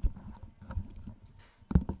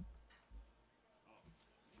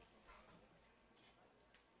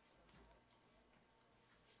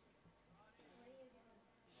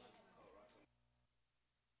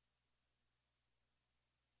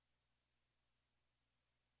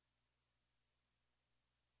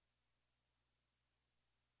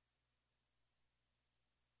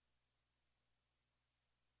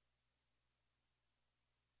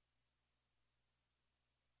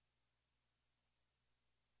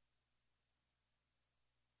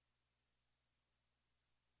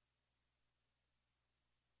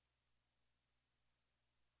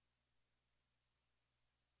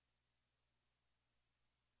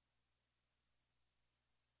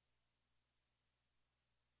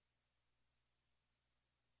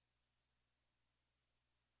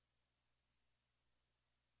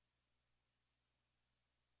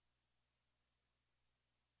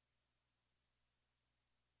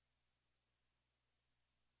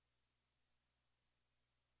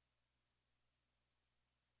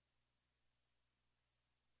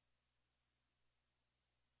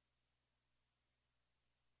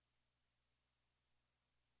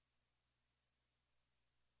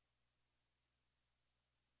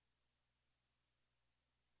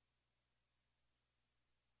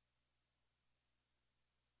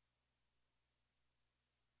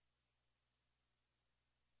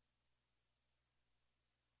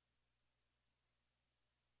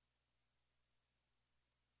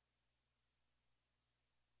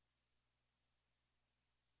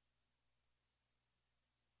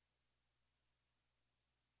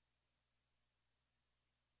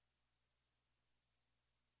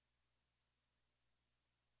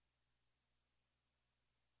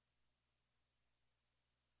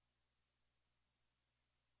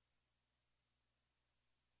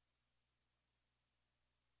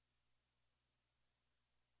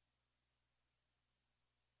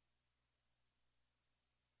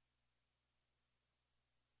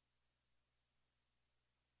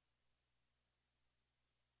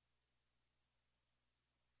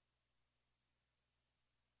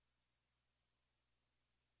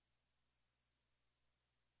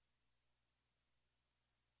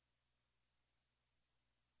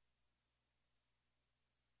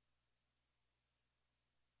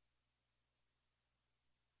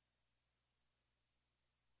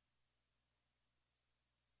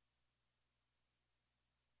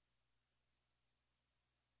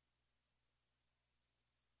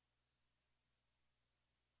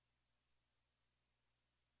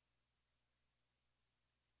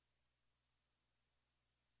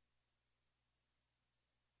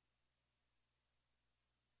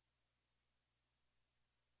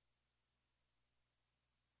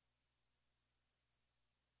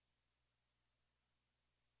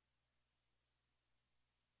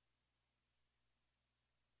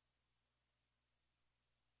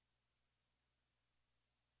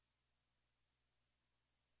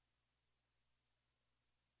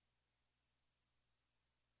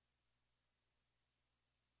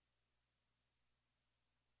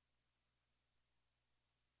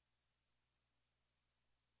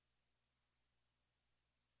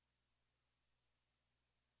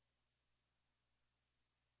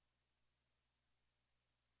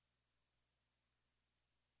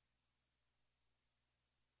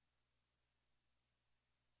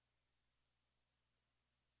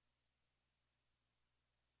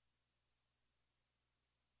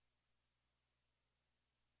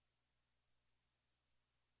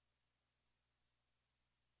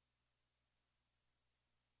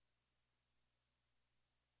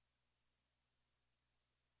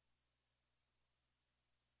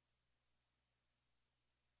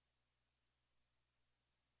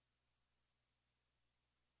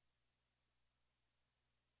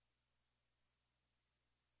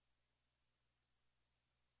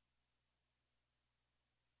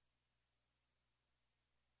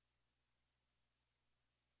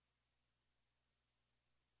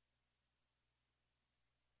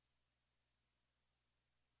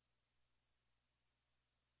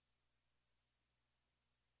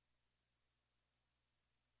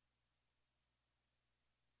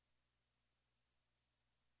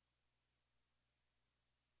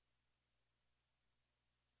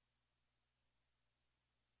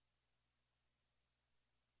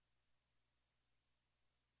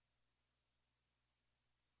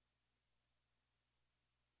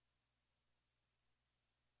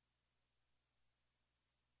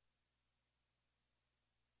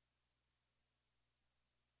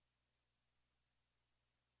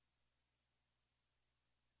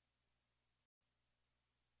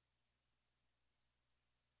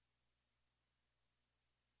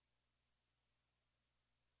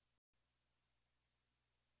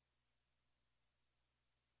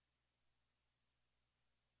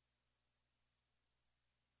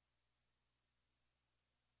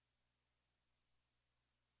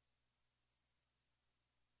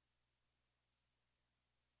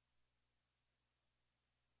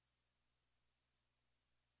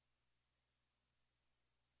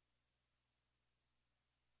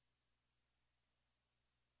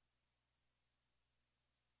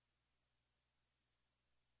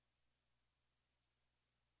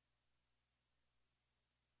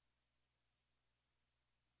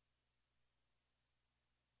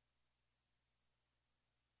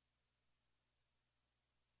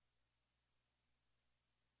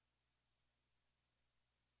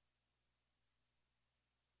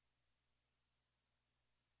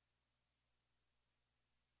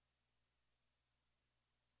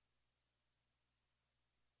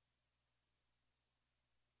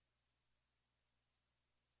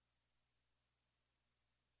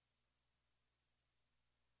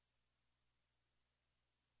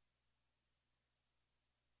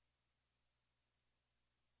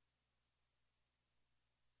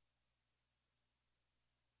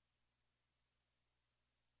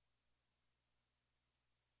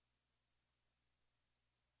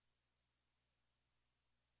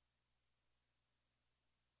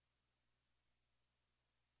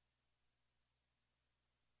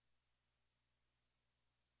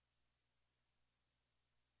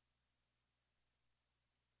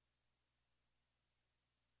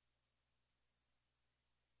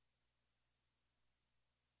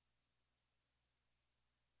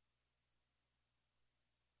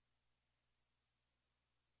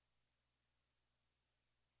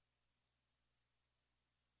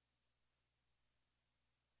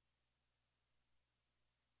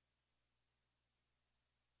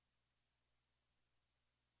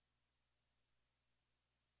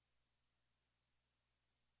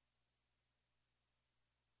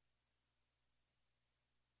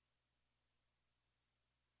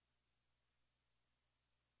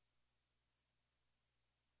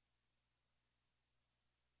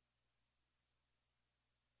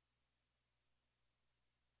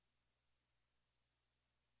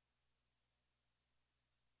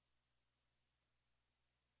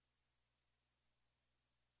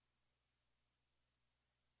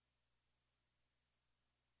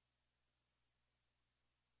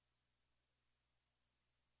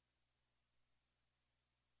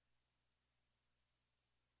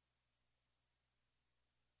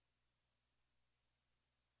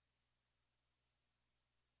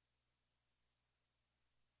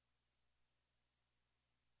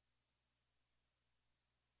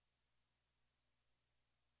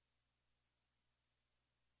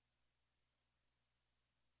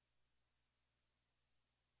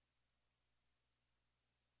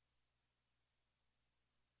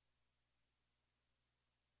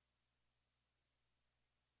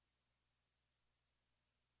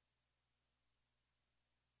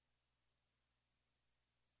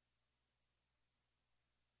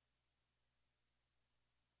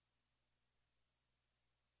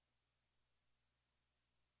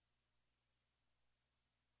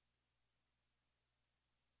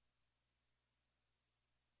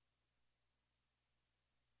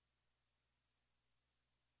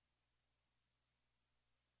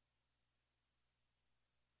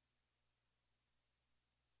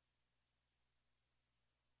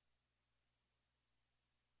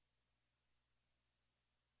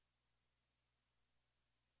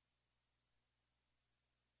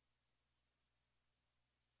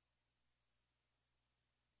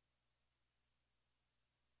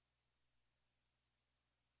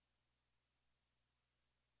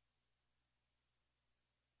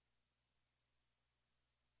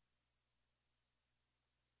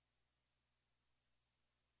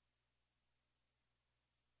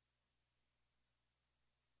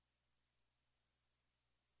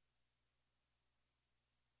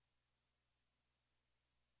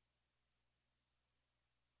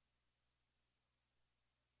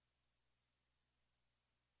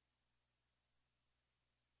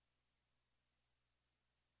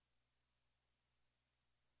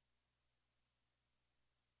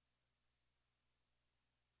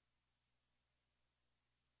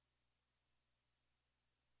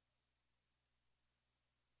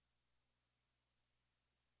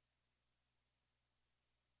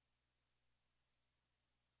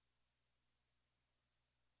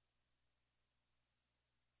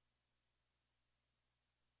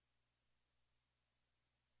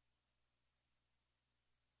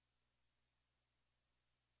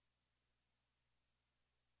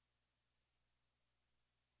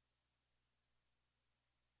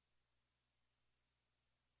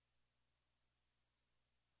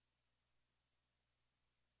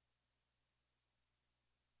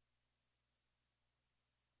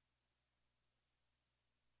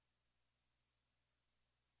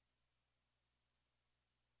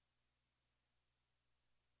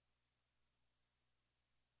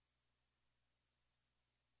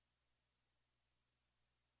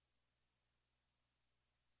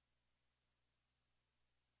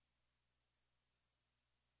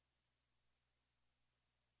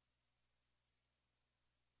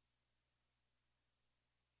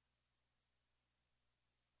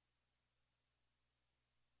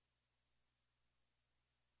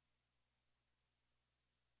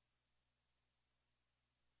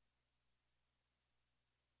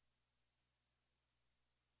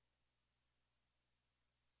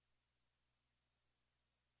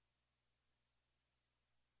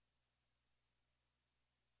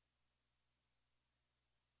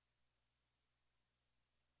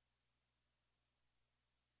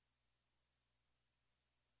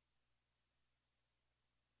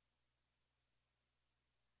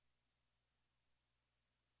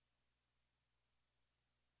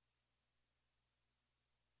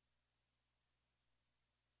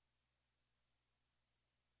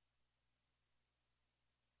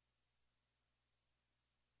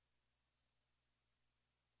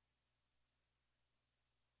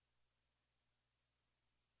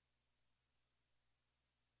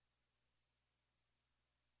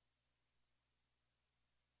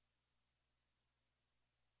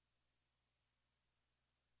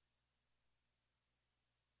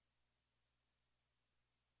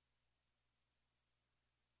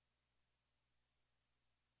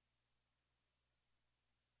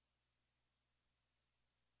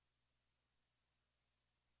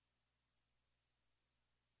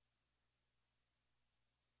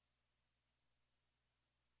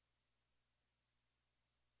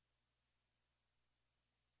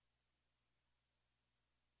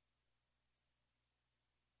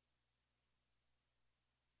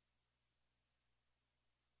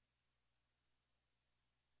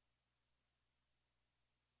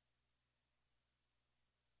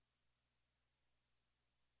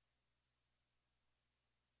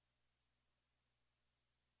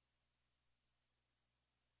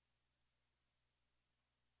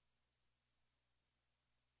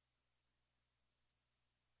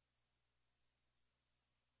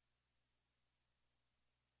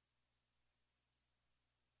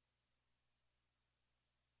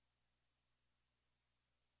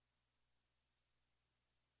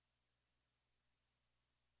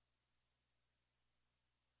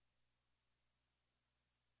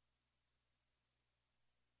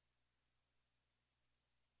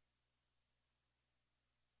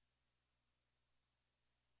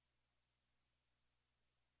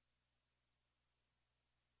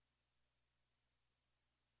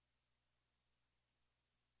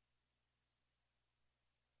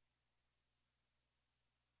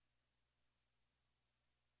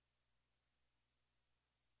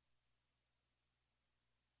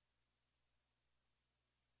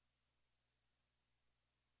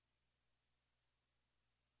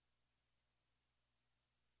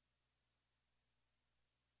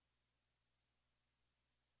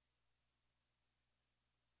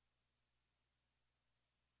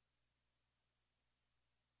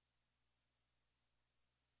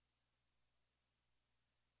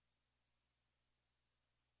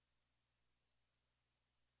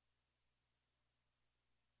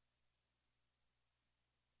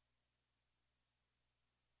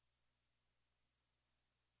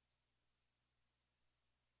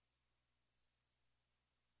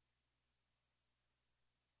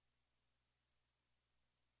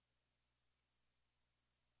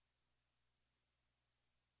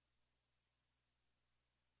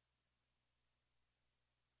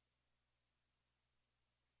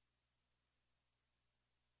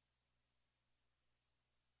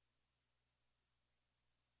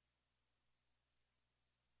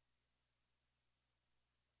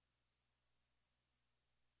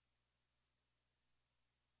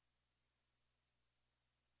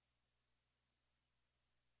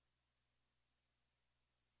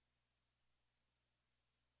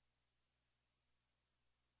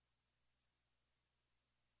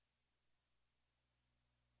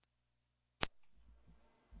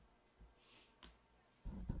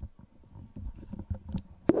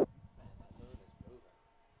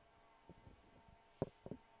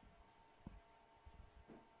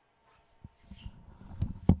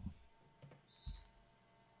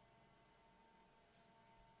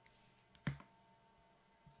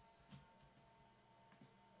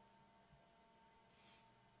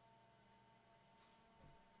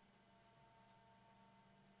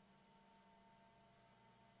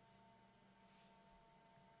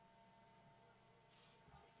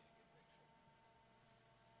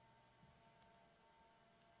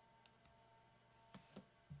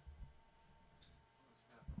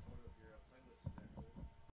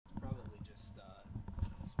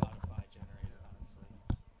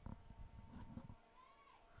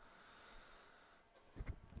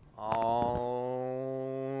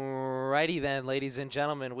 Alrighty then, ladies and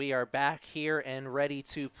gentlemen, we are back here and ready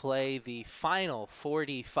to play the final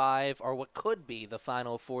 45, or what could be the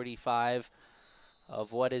final 45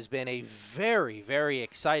 of what has been a very, very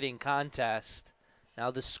exciting contest.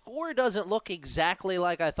 Now, the score doesn't look exactly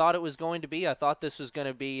like I thought it was going to be. I thought this was going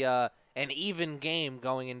to be an even game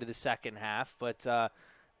going into the second half, but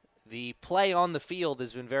the play on the field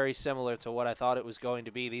has been very similar to what I thought it was going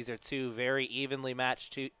to be. These are two very evenly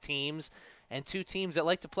matched teams, and two teams that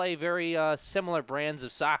like to play very similar brands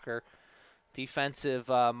of soccer.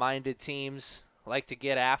 Defensive-minded teams like to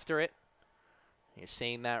get after it. You're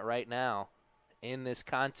seeing that right now in this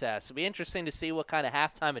contest. It'll be interesting to see what kind of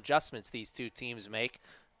halftime adjustments these two teams make.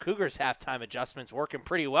 Cougars' halftime adjustments working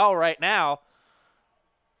pretty well right now,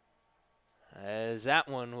 as that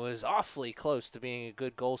one was awfully close to being a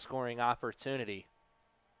good goal-scoring opportunity.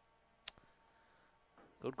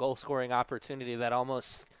 Good goal-scoring opportunity that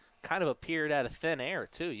almost kind of appeared out of thin air,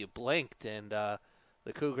 too. You blinked, and the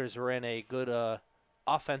Cougars were in a good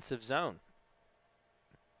offensive zone.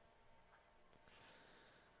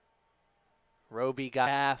 Roby got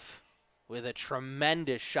half with a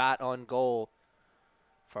tremendous shot on goal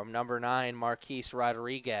from number 9, Marquise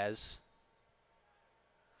Rodriguez.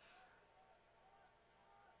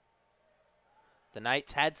 The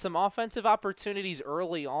Knights had some offensive opportunities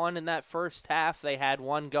early on in that first half. They had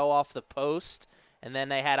one go off the post, and then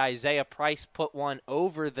they had Isaiah Price put one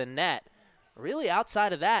over the net. Really,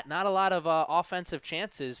 outside of that, not a lot of offensive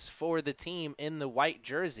chances for the team in the white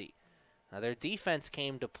jersey. Now, their defense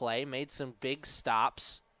came to play, made some big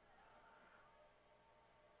stops.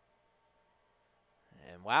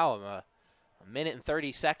 And wow, I'm a minute and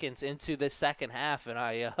 30 seconds into this second half, and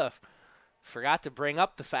I forgot to bring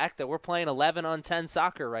up the fact that we're playing 11-on-10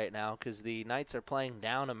 soccer right now because the Knights are playing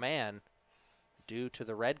down a man due to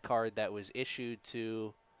the red card that was issued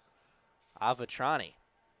to Avatrani.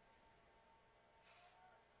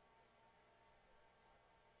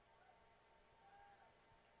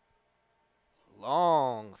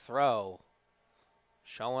 Long throw,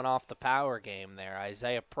 showing off the power game there.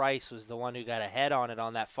 Isaiah Price was the one who got a head on it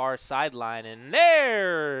on that far sideline, and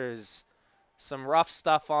there's some rough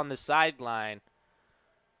stuff on the sideline.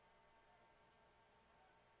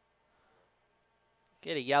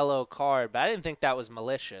 Get a yellow card, but I didn't think that was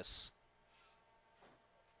malicious.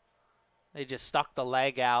 They just stuck the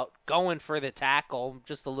leg out, going for the tackle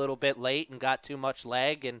just a little bit late and got too much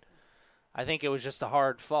leg, and I think it was just a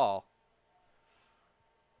hard fall.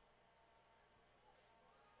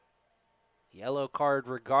 Yellow card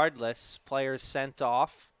regardless. Players sent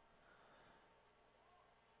off.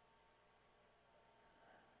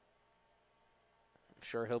 I'm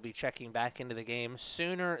sure he'll be checking back into the game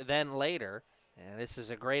sooner than later. And this is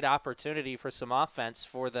a great opportunity for some offense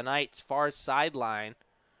for the Knights. Far sideline.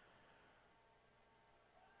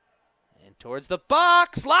 And towards the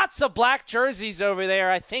box. Lots of black jerseys over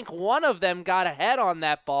there. I think one of them got a head on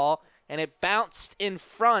that ball, and it bounced in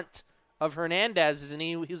front of Hernandez, and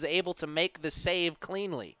he was able to make the save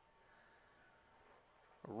cleanly.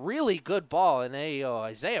 Really good ball, and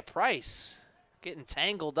Isaiah Price getting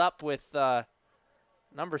tangled up with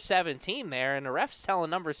number 17 there, and the ref's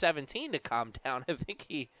telling number 17 to calm down. I think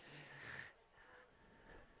he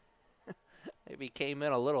maybe came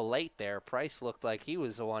in a little late there. Price looked like he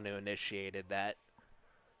was the one who initiated that.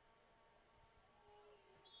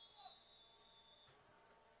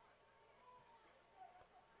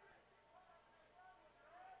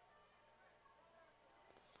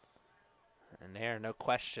 And there, no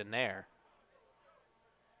question there.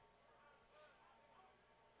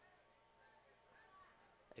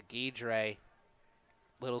 Aguidre, a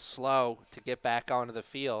little slow to get back onto the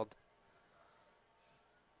field.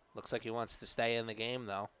 Looks like he wants to stay in the game,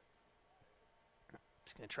 though.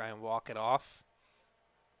 He's going to try and walk it off.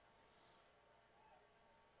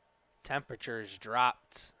 Temperatures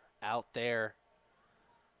dropped out there.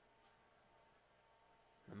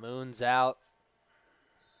 The moon's out.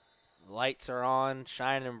 Lights are on,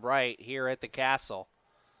 shining bright here at the castle.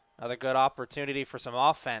 Another good opportunity for some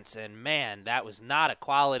offense, and man, that was not a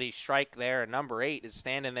quality strike there. Number 8 is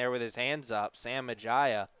standing there with his hands up, Sam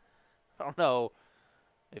Majaya. I don't know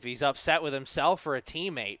if he's upset with himself or a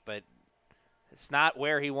teammate, but it's not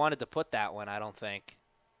where he wanted to put that one, I don't think.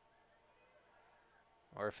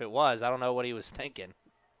 Or if it was, I don't know what he was thinking.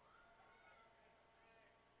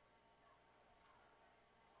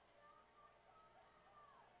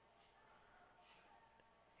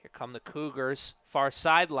 Come the Cougars, far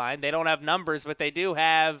sideline. They don't have numbers, but they do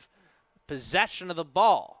have possession of the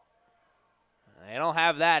ball. They don't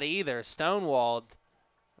have that either. Stonewalled.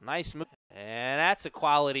 Nice move. And that's a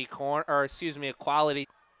quality corner, or excuse me, a quality.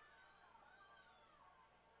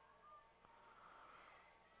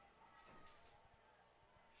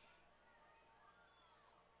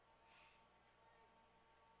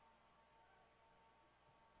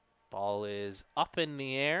 Ball is up in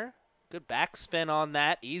the air. Good backspin on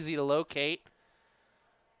that. Easy to locate.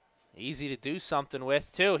 Easy to do something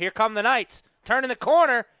with, too. Here come the Knights. Turning the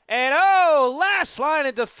corner. And, oh, last line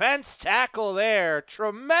of defense tackle there.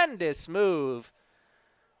 Tremendous move.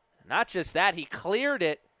 Not just that, he cleared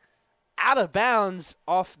it out of bounds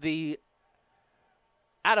off the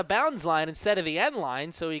out-of-bounds line instead of the end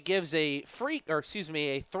line, so he gives a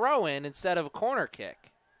a throw-in instead of a corner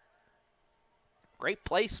kick. Great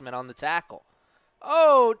placement on the tackle.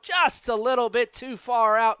 Oh, just a little bit too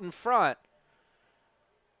far out in front.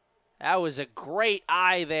 That was a great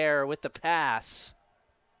eye there with the pass.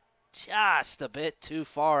 Just a bit too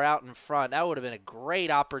far out in front. That would have been a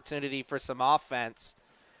great opportunity for some offense.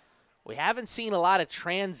 We haven't seen a lot of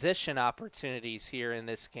transition opportunities here in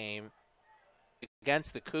this game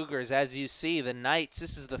against the Cougars. As you see, the Knights,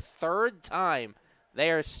 this is the third time they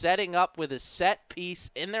are setting up with a set piece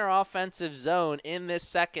in their offensive zone in this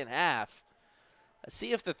second half. Let's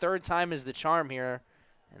see if the third time is the charm here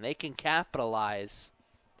and they can capitalize.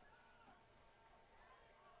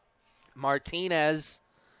 Martinez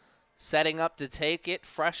setting up to take it,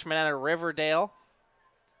 freshman out of Riverdale.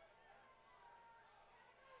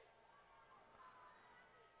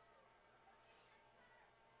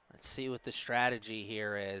 Let's see what the strategy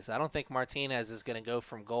here is. I don't think Martinez is going to go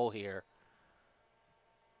from goal here.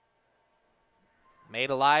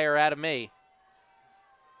 Made a liar out of me.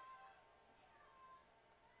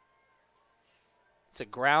 It's a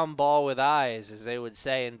ground ball with eyes, as they would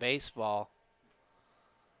say in baseball.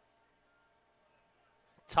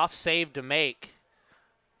 Tough save to make.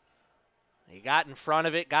 He got in front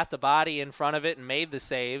of it, got the body in front of it, and made the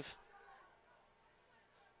save.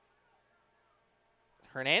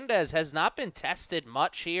 Hernandez has not been tested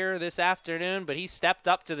much here this afternoon, but he stepped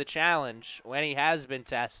up to the challenge when he has been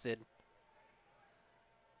tested.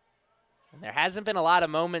 And there hasn't been a lot of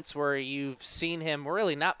moments where you've seen him,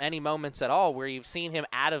 really not any moments at all, where you've seen him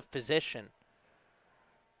out of position.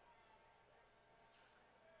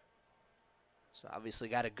 So obviously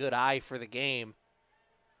got a good eye for the game.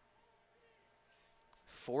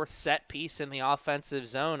 Fourth set piece in the offensive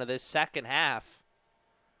zone of this second half.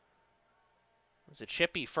 It was a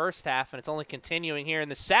chippy first half, and it's only continuing here in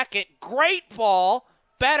the second. Great ball.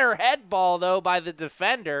 Better head ball, though, by the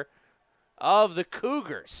defender of the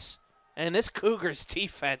Cougars. And this Cougars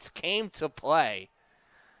defense came to play.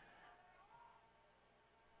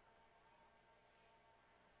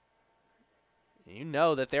 You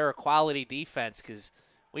know that they're a quality defense because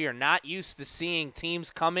we are not used to seeing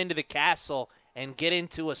teams come into the Castle and get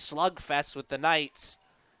into a slugfest with the Knights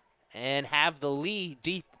and have the lead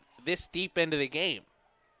this deep into the game.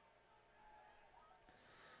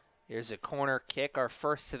 Here's a corner kick, our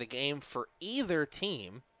first of the game for either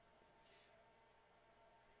team.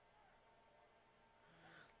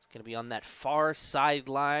 It's going to be on that far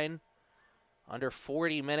sideline. Under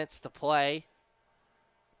 40 minutes to play.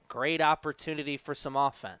 Great opportunity for some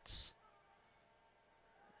offense.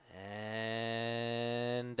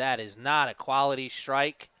 And that is not a quality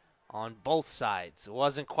strike on both sides. It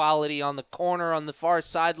wasn't quality on the corner on the far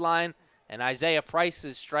sideline, and Isaiah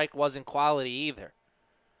Price's strike wasn't quality either.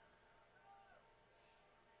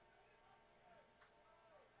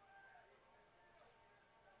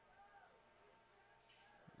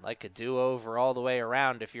 Like a do-over all the way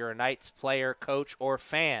around if you're a Knights player, coach, or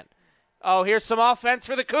fan. Oh, here's some offense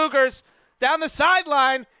for the Cougars. Down the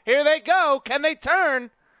sideline. Here they go. Can they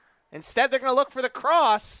turn? Instead, they're going to look for the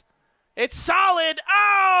cross. It's solid.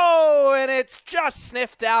 Oh, and it's just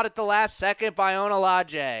sniffed out at the last second by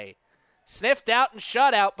Onalaje. Sniffed out and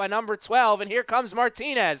shut out by number 12. And here comes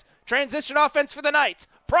Martinez. Transition offense for the Knights.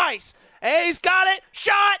 Price. And he's got it.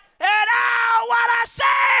 Shot. And oh, what a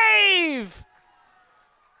save!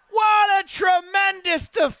 What a tremendous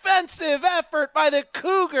defensive effort by the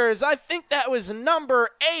Cougars. I think that was number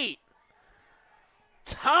 8.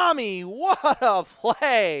 Tommy, what a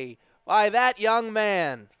play by that young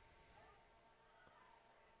man.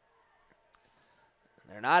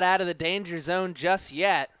 They're not out of the danger zone just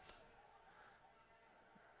yet.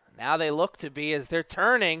 Now they look to be as they're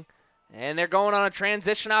turning, and they're going on a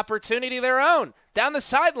transition opportunity of their own. Down the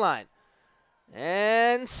sideline.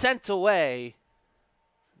 And sent away.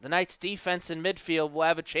 The Knights' defense and midfield will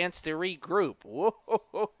have a chance to regroup.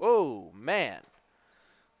 Whoa, man.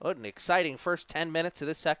 What an exciting first 10 minutes of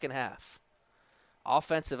the second half.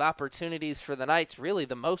 Offensive opportunities for the Knights, really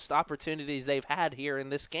the most opportunities they've had here in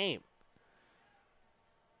this game.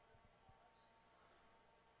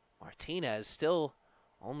 Martinez still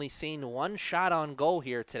only seen one shot on goal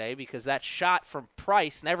here today because that shot from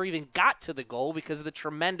Price never even got to the goal because of the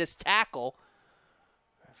tremendous tackle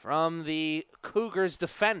from the Cougars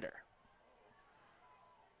defender.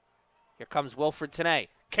 Here comes Wilfred Tenay,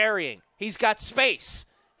 carrying. He's got space.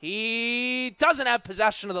 He doesn't have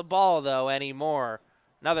possession of the ball, though, anymore.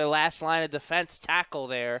 Another last line of defense tackle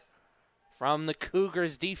there from the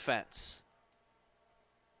Cougars defense.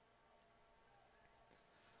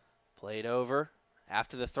 Played over.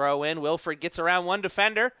 After the throw in, Wilfred gets around one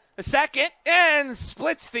defender, a second, and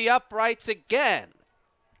splits the uprights again.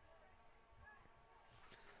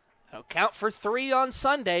 That'll count for 3 on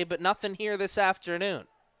Sunday, but nothing here this afternoon.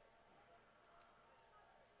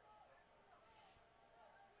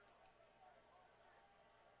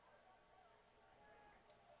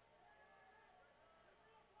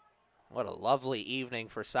 What a lovely evening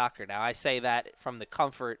for soccer. Now, I say that from the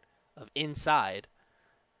comfort of inside.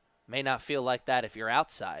 May not feel like that if you're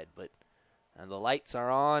outside, but the lights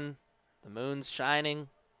are on, the moon's shining.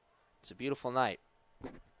 It's a beautiful night.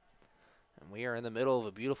 And we are in the middle of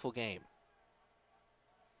a beautiful game.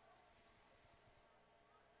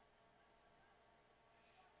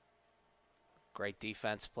 Great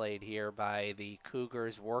defense played here by the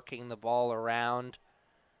Cougars, working the ball around,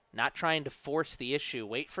 not trying to force the issue,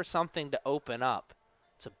 wait for something to open up.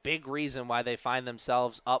 It's a big reason why they find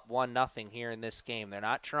themselves up 1-0 here in this game. They're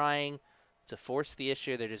not trying to force the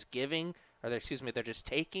issue. They're just they're just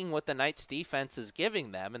taking what the Knights defense is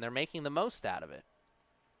giving them, and they're making the most out of it.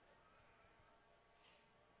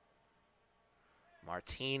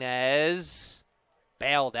 Martinez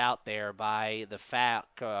bailed out there by the foul,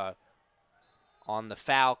 on the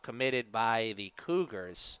foul committed by the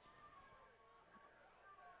Cougars.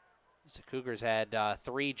 The Cougars had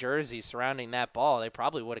 3 jerseys surrounding that ball. They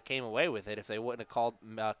probably would have came away with it if they wouldn't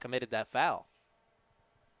have committed that foul.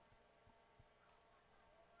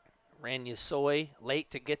 Ranyasoy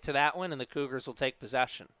late to get to that one, and the Cougars will take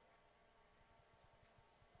possession.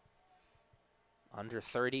 Under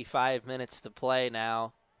 35 minutes to play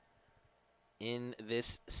now in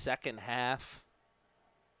this second half.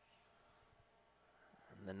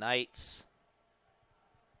 And the Knights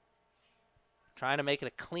trying to make it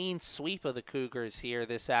a clean sweep of the Cougars here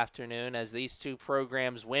this afternoon as these two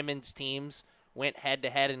programs' women's teams went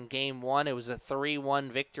head-to-head in Game 1. It was a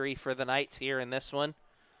 3-1 victory for the Knights here in this one.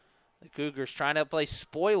 The Cougars trying to play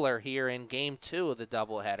spoiler here in Game 2 of the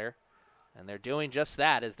doubleheader, and they're doing just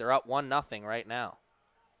that as they're up 1-0 right now.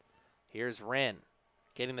 Here's Wren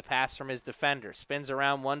getting the pass from his defender. Spins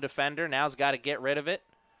around one defender. Now's got to get rid of it.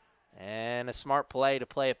 And a smart play to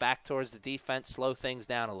play it back towards the defense, slow things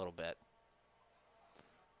down a little bit.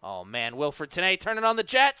 Oh, man, Wilfred Tenay turning on the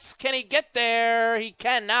Jets. Can he get there? He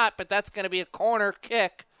cannot, but that's going to be a corner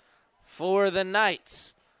kick for the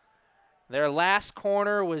Knights. Their last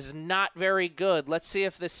corner was not very good. Let's see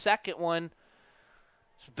if the second one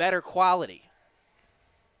is better quality.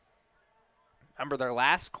 Remember, their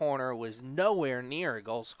last corner was nowhere near a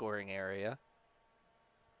goal-scoring area.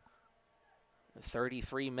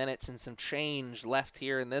 33 minutes and some change left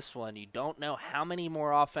here in this one. You don't know how many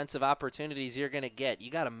more offensive opportunities you're going to get. You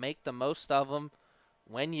got to make the most of them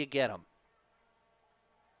when you get them.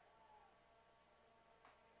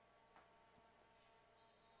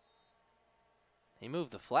 He moved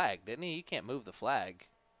the flag, didn't he? You can't move the flag.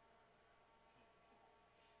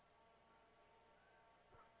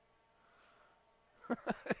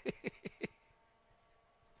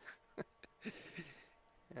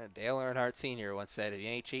 Yeah, Dale Earnhardt Sr. once said, if you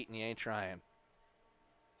ain't cheating, you ain't trying.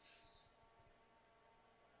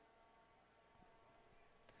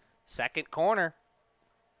 Second corner.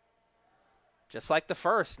 Just like the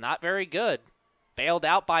first, not very good. Bailed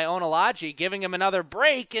out by Onalaji, giving him another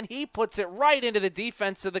break, and he puts it right into the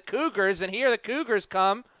defense of the Cougars, and here the Cougars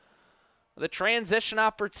come with a transition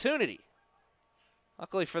opportunity.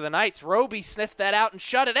 Luckily for the Knights, Roby sniffed that out and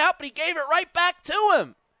shut it out, but he gave it right back to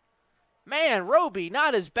him. Man, Roby,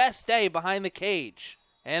 not his best day behind the cage.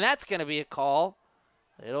 And that's going to be a call.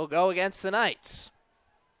 It'll go against the Knights.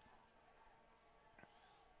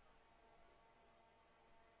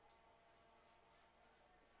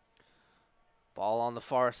 Ball on the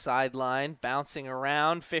far sideline, bouncing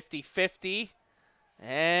around, 50-50.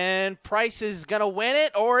 And Price is going to win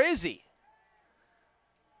it, or is he?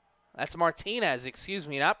 That's Martinez, excuse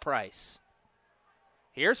me, not Price.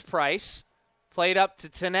 Here's Price, played up to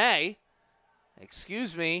Tenay.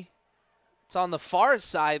 Excuse me, it's on the far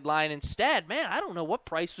sideline instead. Man, I don't know what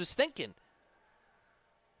Price was thinking.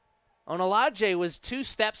 Onalaje was 2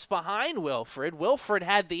 steps behind Wilfred. Wilfred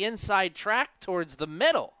had the inside track towards the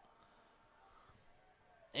middle.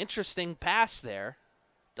 Interesting pass there.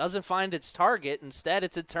 Doesn't find its target. Instead,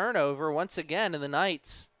 it's a turnover once again, and the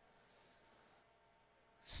Knights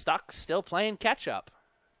stuck, still playing catch-up.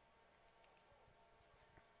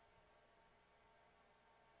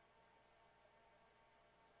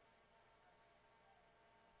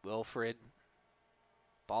 Wilfred,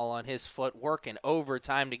 ball on his foot, working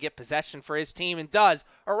overtime to get possession for his team, and does.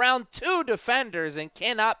 Around 2 defenders and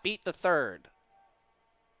cannot beat the third.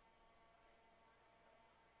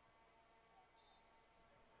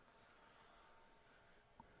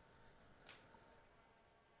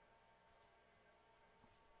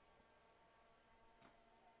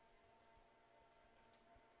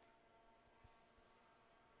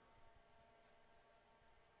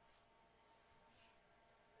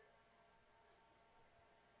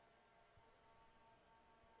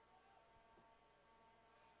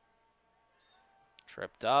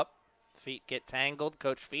 Tripped up. Feet get tangled.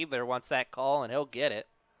 Coach Fiedler wants that call, and he'll get it.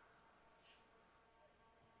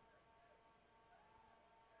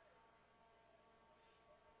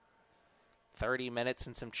 "30 minutes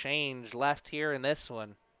and some change left here in this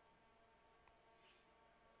one.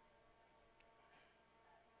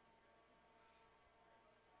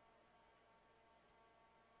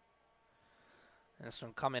 This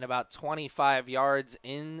one coming about 25 yards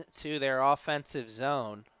into their offensive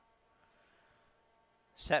zone.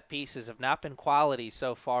 Set pieces have not been quality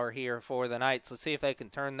so far here for the Knights. Let's see if they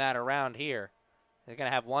can turn that around here. They're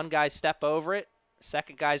going to have one guy step over it.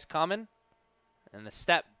 Second guy's coming. And the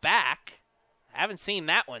step back, haven't seen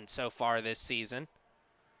that one so far this season,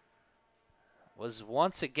 was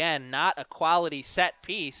once again not a quality set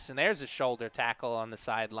piece. And there's a shoulder tackle on the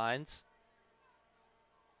sidelines.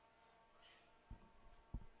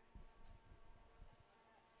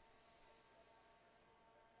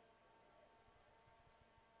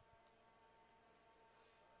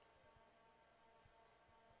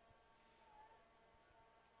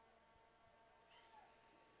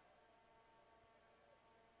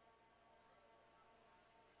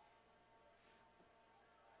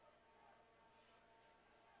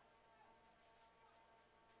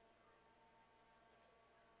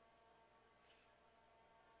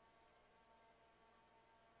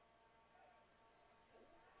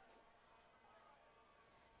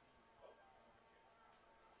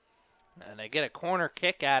 And they get a corner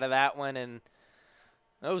kick out of that one, and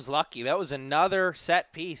that was lucky. That was another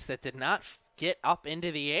set piece that did not get up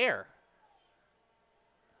into the air.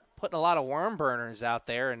 Putting a lot of worm burners out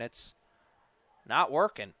there, and it's not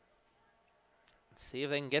working. Let's see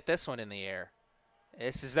if they can get this one in the air.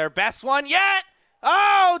 This is their best one yet.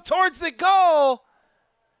 Oh, towards the goal.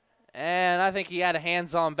 And I think he had a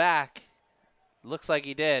hands on back. Looks like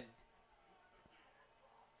he did.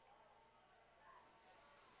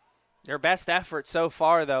 Their best effort so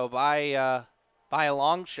far, though, by a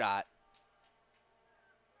long shot.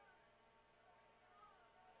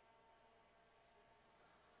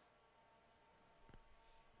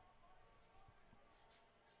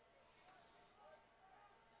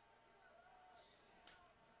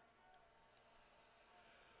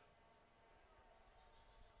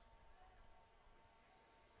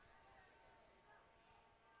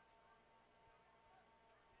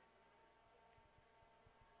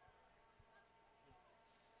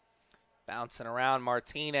 Bouncing around,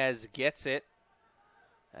 Martinez gets it.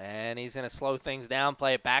 And he's going to slow things down,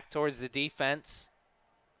 play it back towards the defense.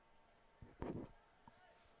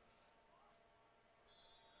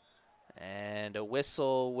 And a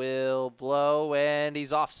whistle will blow, and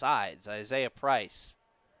he's offsides. Isaiah Price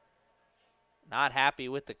not happy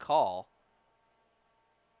with the call.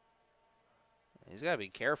 He's got to be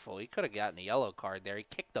careful. He could have gotten a yellow card there. He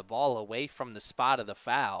kicked the ball away from the spot of the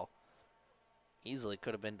foul. Easily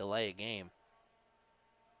could have been delay a game.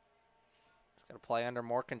 He's got to play under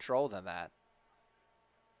more control than that.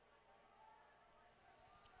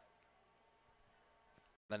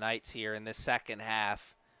 The Knights here in this second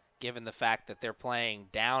half, given the fact that they're playing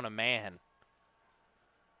down a man.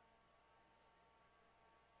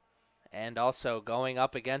 And also going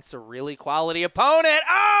up against a really quality opponent.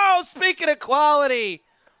 Oh, speaking of quality,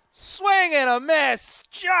 swing and a miss.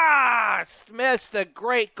 Just missed a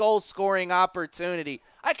great goal-scoring opportunity.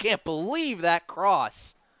 I can't believe that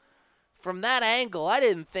cross. From that angle, I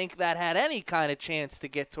didn't think that had any kind of chance to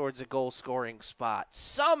get towards a goal-scoring spot.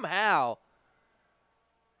 Somehow,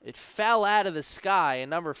 it fell out of the sky, and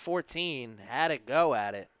number 14 had a go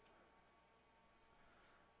at it.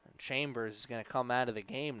 And Chambers is going to come out of the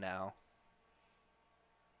game now.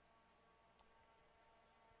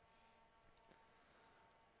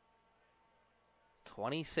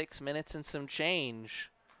 "26 minutes and some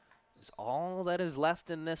change is all that is left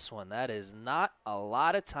in this one. That is not a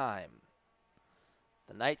lot of time.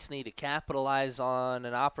 The Knights need to capitalize on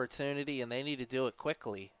an opportunity, and they need to do it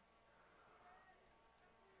quickly.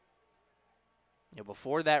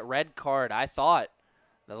 Before that red card, I thought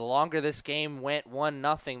that the longer this game went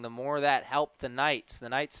 1-0, the more that helped the Knights. The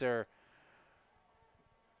Knights are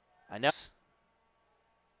I know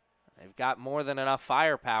they've got more than enough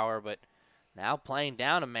firepower, but now playing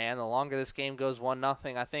down a man, the longer this game goes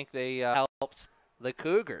 1-0, I think they helps the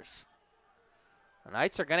Cougars. The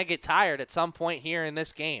Knights are going to get tired at some point here in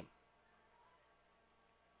this game.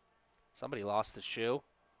 Somebody lost a shoe.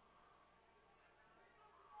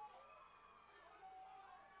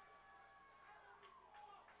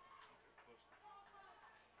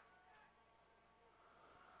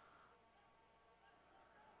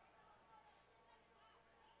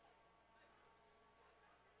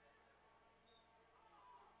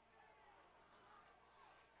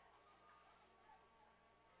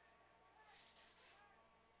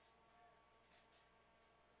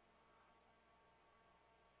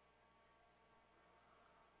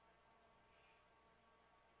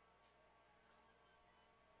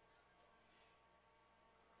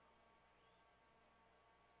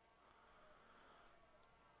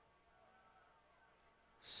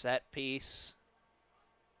 Set piece.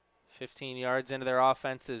 15 yards into their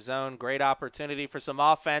offensive zone. Great opportunity for some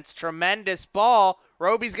offense. Tremendous ball.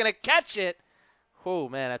 Roby's going to catch it. Oh,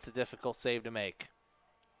 man, that's a difficult save to make.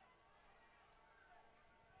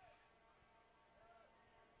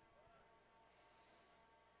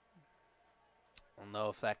 I don't know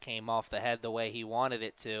if that came off the head the way he wanted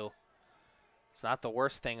it to. It's not the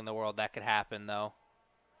worst thing in the world that could happen, though.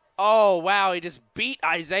 Oh, wow, he just beat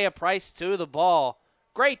Isaiah Price to the ball.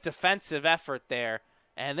 Great defensive effort there.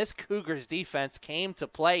 And this Cougars defense came to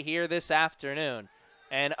play here this afternoon.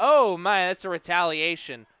 And, oh, man, that's a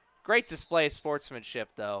retaliation. Great display of sportsmanship,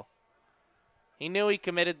 though. He knew he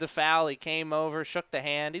committed the foul. He came over, shook the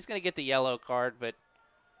hand. He's going to get the yellow card, but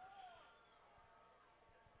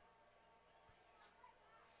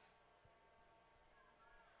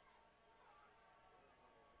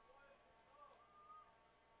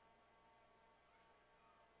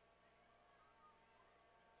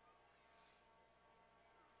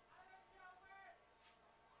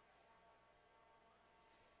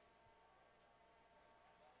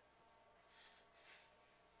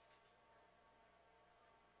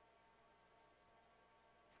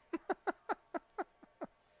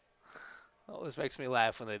always makes me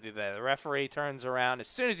laugh when they do that. The referee turns around. As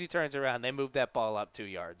soon as he turns around, they move that ball up 2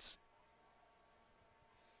 yards.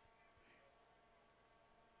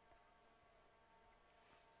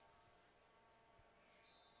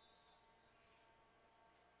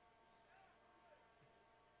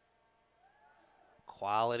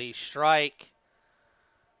 Quality strike.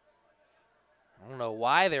 I don't know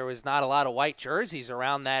why there was not a lot of white jerseys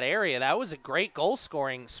around that area. That was a great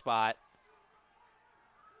goal-scoring spot.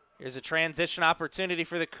 Here's a transition opportunity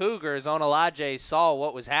for the Cougars. Onalaje saw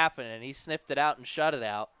what was happening. He sniffed it out and shut it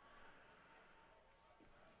out.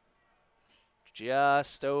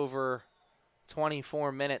 Just over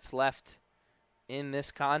 24 minutes left in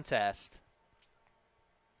this contest.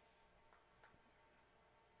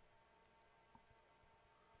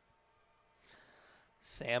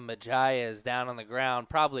 Sam Majaya is down on the ground,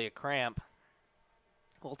 probably a cramp.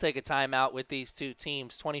 We'll take a timeout with these two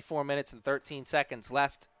teams. 24 minutes and 13 seconds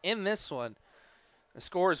left in this one. The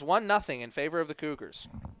score is 1-0 in favor of the Cougars.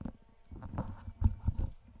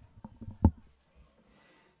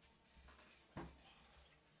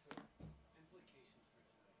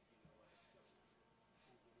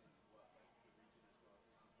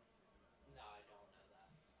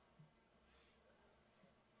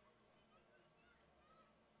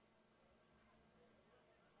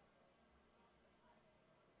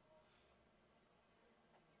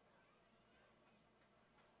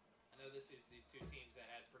 This is the two teams that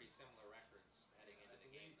had pretty similar records heading into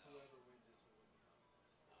the game, though. Whoever wins this will win the conference.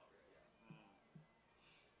 Oh, really?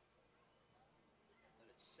 Yeah.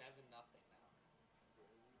 But it's 7-0 now.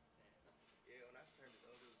 Really? Yeah, when I determined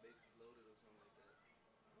all those bases loaded or something like that.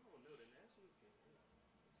 I don't know. The Nationals can hit.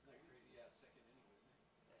 It's not crazy. Yeah, second inning, wasn't it?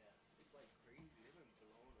 Yeah. It's like crazy. They've been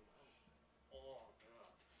blowing them out. Oh,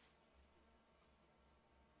 God.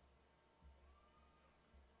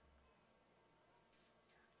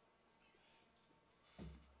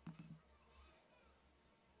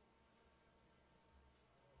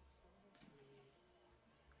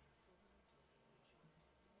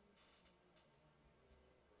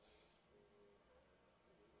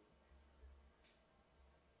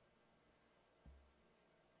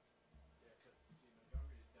 Yeah, because see,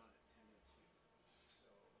 Montgomery is down at 10-2. So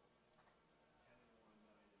 10-1.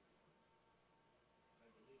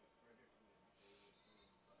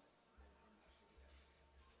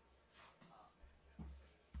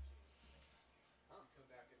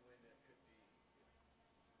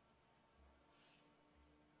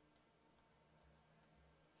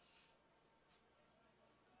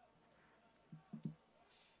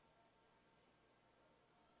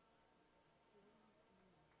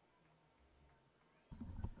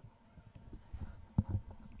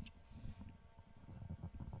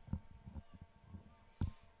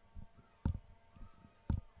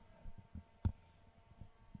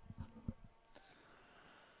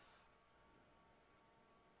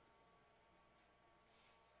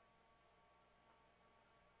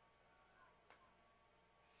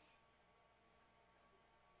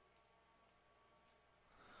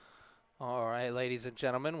 All right, ladies and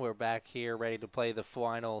gentlemen, we're back here ready to play the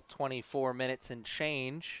final 24 minutes and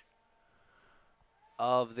change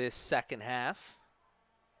of this second half.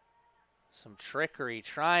 Some trickery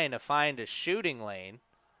trying to find a shooting lane.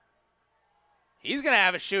 He's going to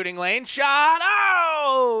have a shooting lane shot.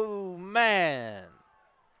 Oh, man.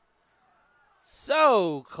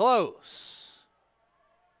 So close.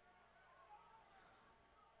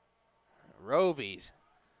 Roby's.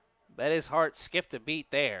 Bet his heart skipped a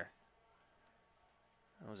beat there.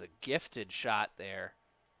 That was a gifted shot there.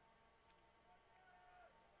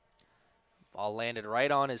 Ball landed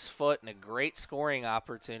right on his foot and a great scoring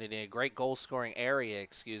opportunity, a great goal scoring area,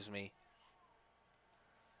 excuse me.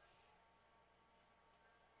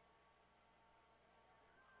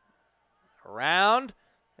 Around.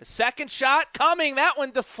 A second shot coming. That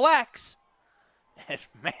one deflects. And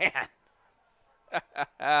man.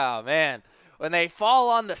 Oh, man. When they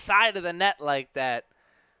fall on the side of the net like that,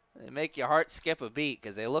 they make your heart skip a beat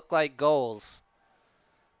because they look like goals.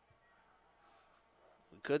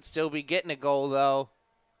 We could still be getting a goal, though.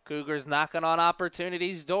 Cougars knocking on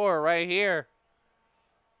opportunity's door right here.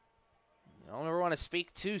 You don't ever want to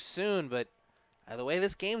speak too soon, but the way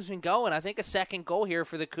this game's been going, I think a second goal here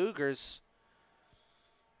for the Cougars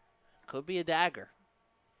could be a dagger.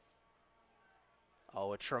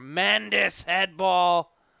 Oh, a tremendous head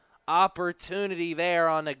ball opportunity there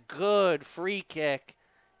on a good free kick.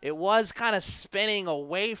 It was kind of spinning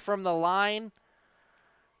away from the line.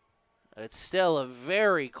 It's still a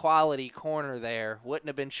very quality corner there. Wouldn't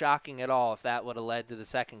have been shocking at all if that would have led to the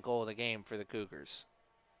second goal of the game for the Cougars.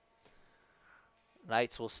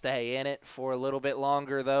 Knights will stay in it for a little bit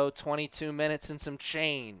longer, though. 22 minutes and some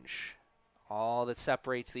change. All that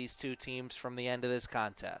separates these two teams from the end of this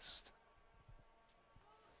contest.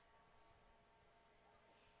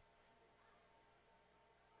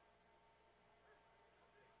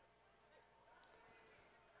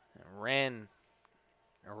 Wren,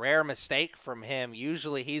 a rare mistake from him.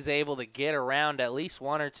 Usually he's able to get around at least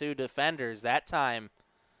one or two defenders. That time,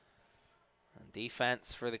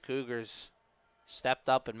 defense for the Cougars stepped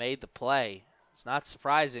up and made the play. It's not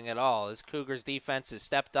surprising at all. This Cougars defense has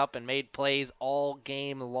stepped up and made plays all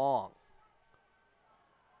game long.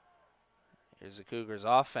 Here's the Cougars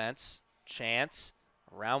offense. Chance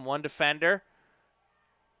around one defender.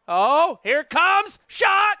 Oh, here it comes.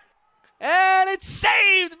 Shot. And it's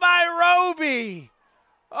saved by Roby.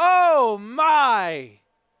 Oh, my.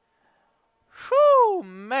 Whew,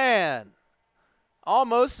 man.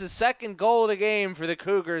 Almost the second goal of the game for the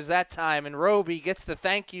Cougars that time, and Roby gets the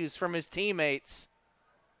thank yous from his teammates.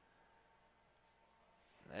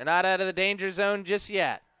 They're not out of the danger zone just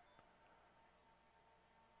yet.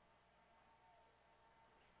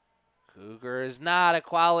 Cougar is not a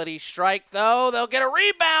quality strike, though. They'll get a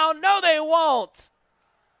rebound. No, they won't.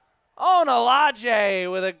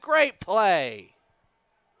 Onalaje with a great play.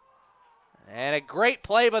 And a great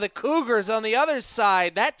play by the Cougars on the other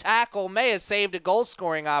side. That tackle may have saved a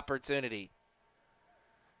goal-scoring opportunity.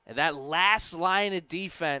 And that last line of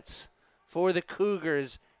defense for the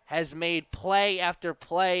Cougars has made play after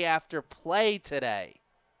play after play today.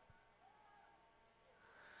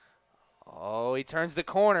 Oh, he turns the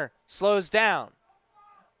corner, slows down.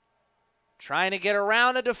 Trying to get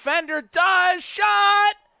around a defender, does,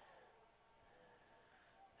 shot!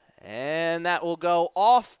 And that will go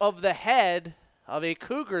off of the head of a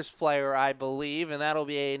Cougars player, I believe, and that'll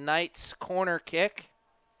be a Knights corner kick.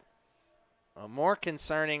 More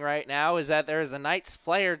concerning right now is that there is a Knights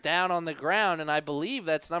player down on the ground, and I believe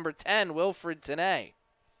that's number 10, Wilfred Tanay.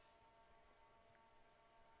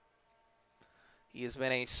 He has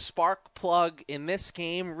been a spark plug in this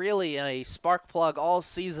game, really a spark plug all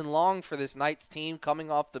season long for this Knights team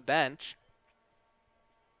coming off the bench.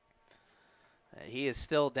 He is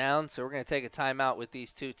still down, so we're going to take a timeout with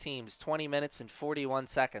these two teams. 20 minutes and 41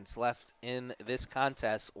 seconds left in this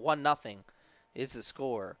contest. 1-0 is the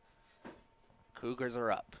score. Cougars are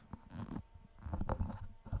up.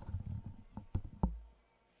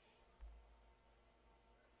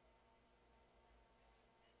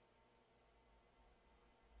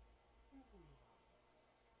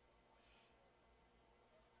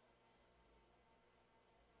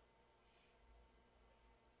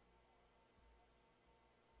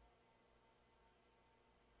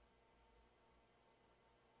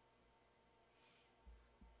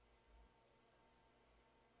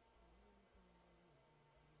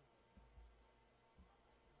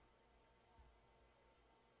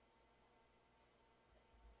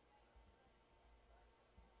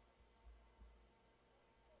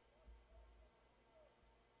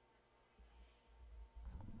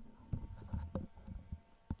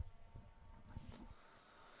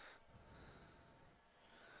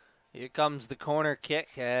 Here comes the corner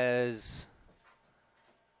kick as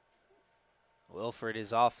Wilfred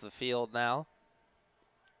is off the field now.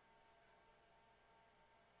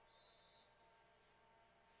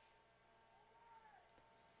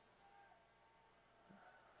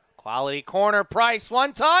 Quality corner, Price,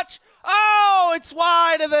 one touch. Oh, it's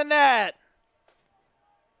wide of the net.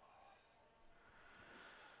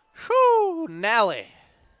 Whew, Nelly.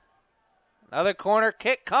 Another corner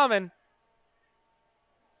kick coming.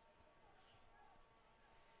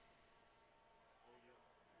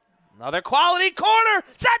 Another quality corner,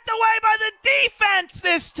 set away by the defense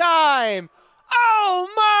this time. Oh,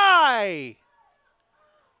 my.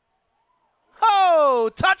 Oh,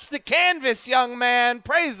 touch the canvas, young man.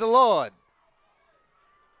 Praise the Lord.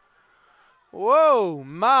 Whoa,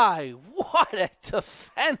 my. What a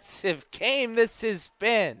defensive game this has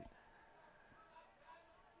been.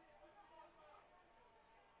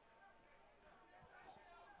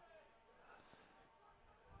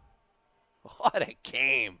 What a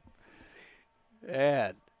game.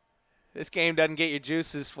 Man, this game doesn't get your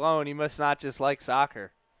juices flowing. You must not just like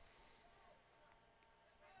soccer.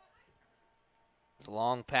 It's a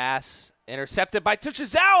long pass, intercepted by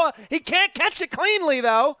Tushizawa. He can't catch it cleanly,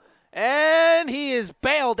 though, and he is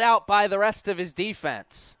bailed out by the rest of his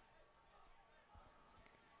defense.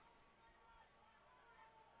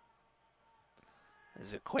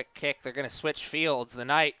 There's a quick kick. They're going to switch fields. The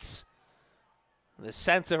Knights, the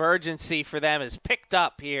sense of urgency for them is picked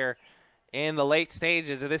up here in the late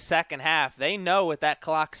stages of this second half. They know what that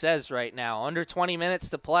clock says right now. Under 20 minutes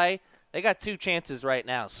to play. They got two chances right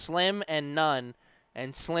now, Slim and none.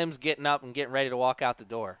 And Slim's getting up and getting ready to walk out the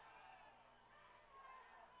door.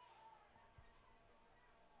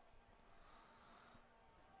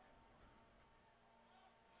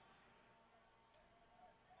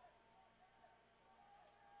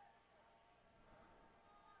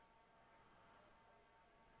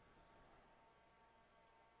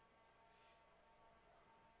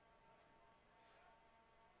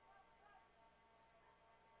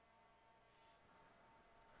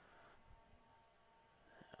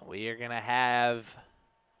 We are going to have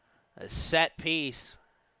a set piece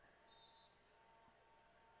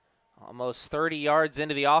almost 30 yards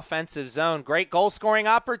into the offensive zone. Great goal-scoring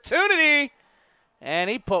opportunity, and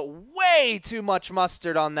he put way too much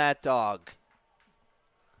mustard on that dog.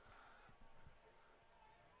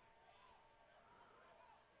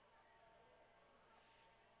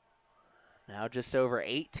 Now just over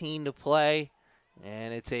 18 to play,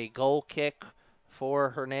 and it's a goal kick for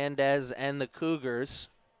Hernandez and the Cougars.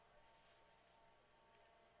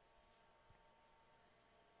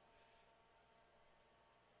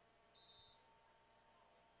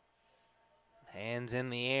 Hands in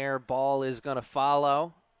the air, ball is going to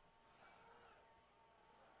follow.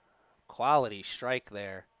 Quality strike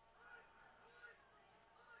there.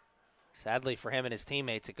 Sadly for him and his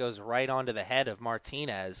teammates, it goes right onto the head of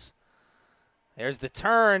Martinez. There's the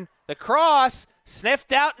turn, the cross,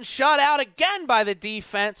 sniffed out and shut out again by the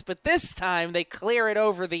defense, but this time they clear it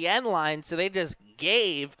over the end line, so they just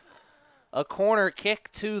gave a corner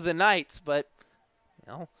kick to the Knights, but,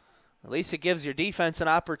 you know, at least it gives your defense an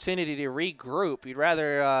opportunity to regroup. You'd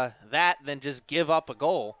rather that than just give up a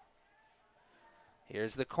goal.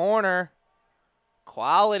 Here's the corner.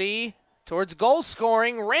 Quality towards goal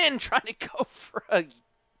scoring. Wren trying to go for a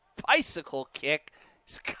bicycle kick.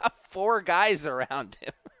 He's got four guys around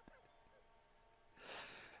him.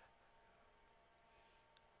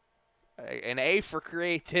 An A for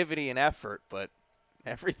creativity and effort, but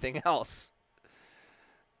everything else,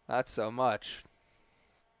 not so much.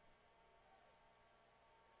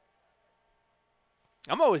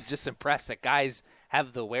 I'm always just impressed that guys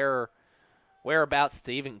have the whereabouts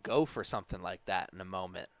to even go for something like that in a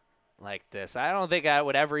moment like this. I don't think I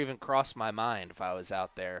would ever even cross my mind if I was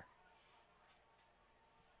out there.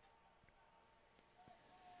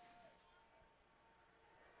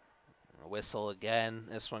 Whistle again.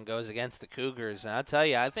 This one goes against the Cougars. And I'll tell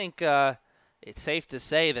you, I think it's safe to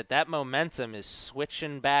say that that momentum is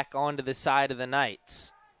switching back onto the side of the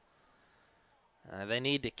Knights. They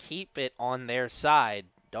need to keep it on their side.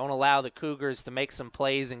 Don't allow the Cougars to make some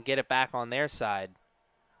plays and get it back on their side.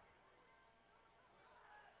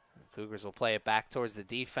 The Cougars will play it back towards the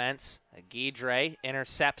defense. Guidre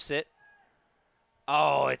intercepts it.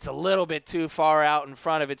 Oh, it's a little bit too far out in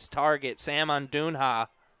front of its target, Sam Andunha.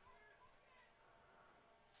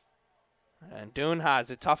 And Dunha is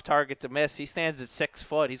a tough target to miss. He stands at 6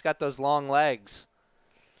 foot. He's got those long legs.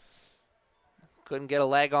 Couldn't get a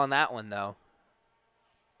leg on that one, though.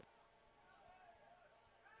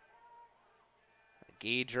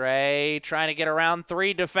 Guidre trying to get around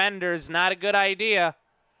three defenders. Not a good idea.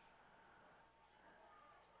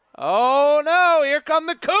 Oh, no, here come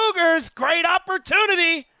the Cougars. Great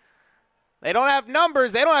opportunity. They don't have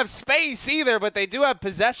numbers. They don't have space either, but they do have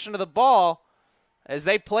possession of the ball as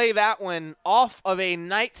they play that one off of a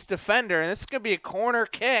Knights defender. And this could be a corner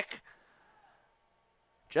kick.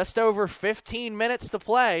 Just over 15 minutes to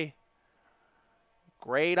play.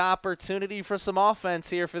 Great opportunity for some offense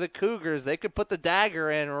here for the Cougars. They could put the dagger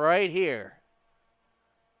in right here.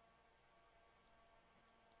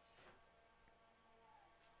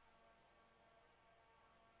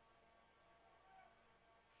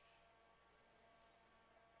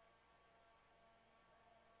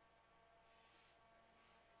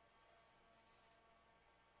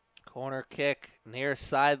 Corner kick near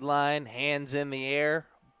sideline, hands in the air,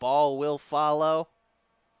 ball will follow.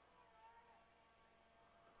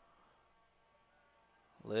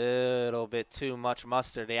 Little bit too much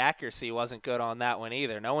mustard. The accuracy wasn't good on that one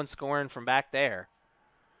either. No one scoring from back there.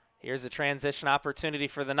 Here's a transition opportunity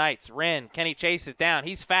for the Knights. Wren, can he chase it down?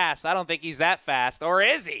 He's fast. I don't think he's that fast. Or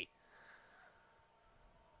is he?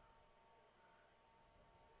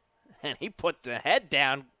 And he put the head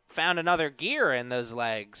down, found another gear in those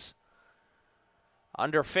legs.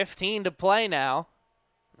 Under 15 to play now.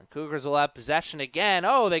 The Cougars will have possession again.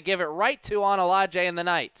 Oh, they give it right to Onalaje and the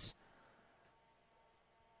Knights.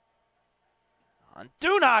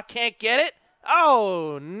 Duna can't get it.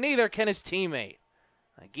 Oh, neither can his teammate.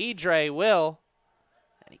 Aguidre will.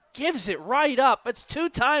 And he gives it right up. It's 2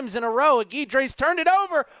 times in a row. Aguidre's turned it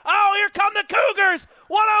over. Oh, here come the Cougars.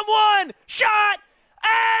 One-on-one. Shot.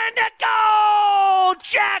 And a goal!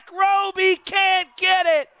 Jack Roby can't get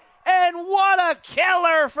it. And what a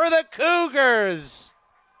killer for the Cougars.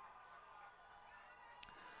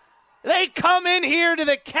 They come in here to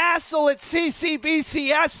the castle at CCBC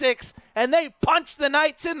Essex, and they punch the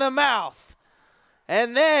Knights in the mouth.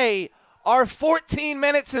 And they are 14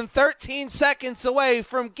 minutes and 13 seconds away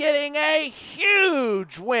from getting a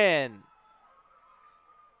huge win.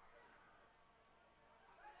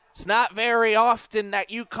 It's not very often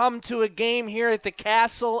that you come to a game here at the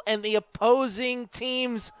castle and the opposing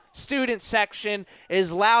team's student section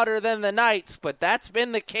is louder than the Knights, but that's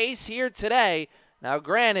been the case here today. Now,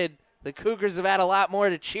 granted, the Cougars have had a lot more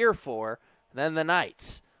to cheer for than the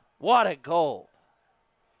Knights. What a goal.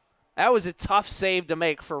 That was a tough save to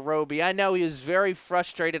make for Roby. I know he was very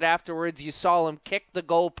frustrated afterwards. You saw him kick the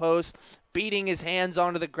goalpost, beating his hands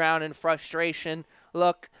onto the ground in frustration.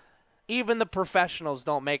 Look, even the professionals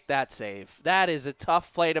don't make that save. That is a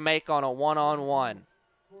tough play to make on a one-on-one.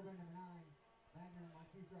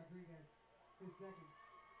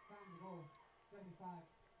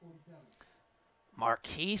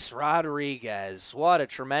 Marquise Rodriguez, what a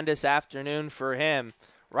tremendous afternoon for him.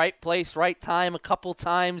 Right place, right time a couple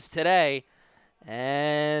times today.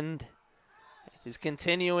 And he's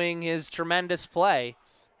continuing his tremendous play.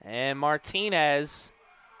 And Martinez.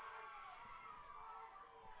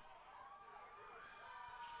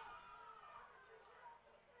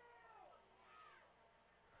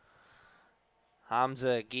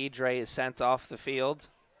 Hamza Aguidre is sent off the field.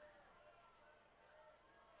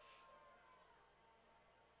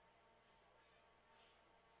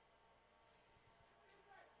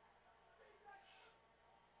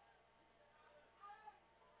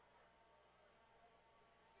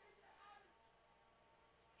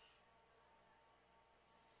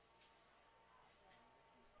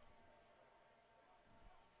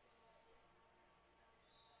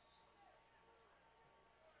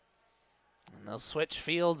 They'll switch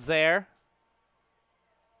fields there.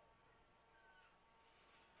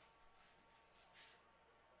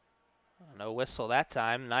 No whistle that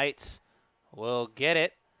time. Knights will get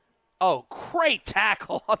it. Oh, great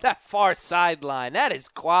tackle on that far sideline. That is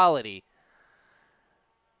quality.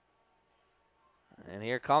 And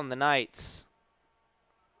here come the Knights.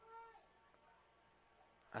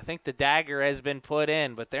 I think the dagger has been put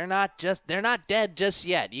in, but they're not dead just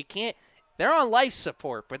yet. You can't. They're on life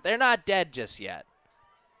support, but they're not dead just yet.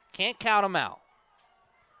 Can't count them out.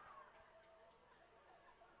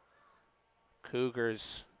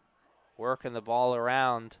 Cougars working the ball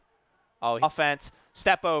around. Oh, offense,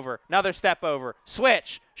 step over, another step over,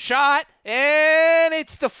 switch, shot, and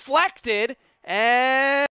it's deflected.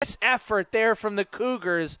 And effort there from the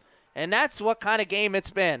Cougars, and that's what kind of game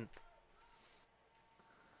it's been.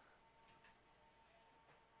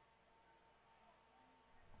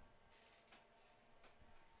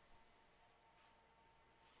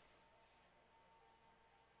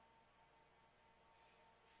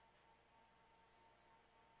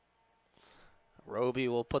 Roby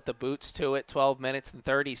will put the boots to it. 12 minutes and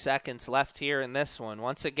 30 seconds left here in this one.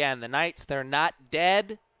 Once again, the Knights, they're not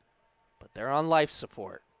dead, but they're on life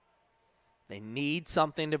support. They need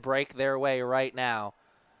something to break their way right now.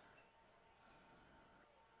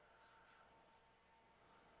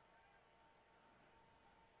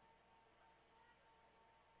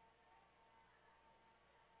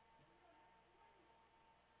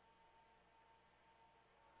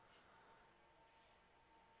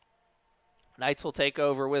 Knights will take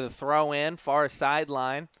over with a throw in, far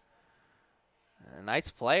sideline. The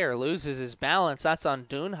Knights player loses his balance. That's on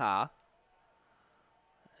Dunha.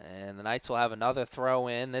 And the Knights will have another throw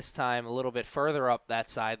in, this time a little bit further up that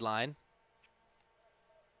sideline.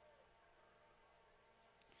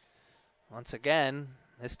 Once again,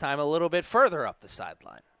 this time a little bit further up the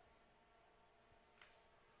sideline.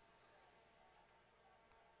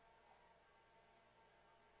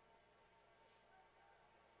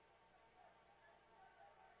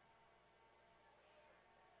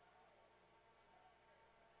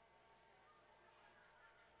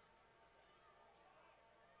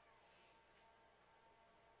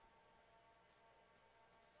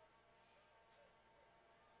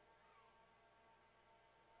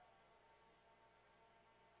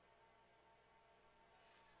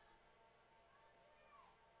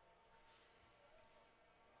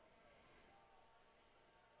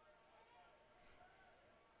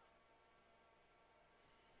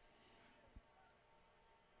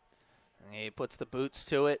 He puts the boots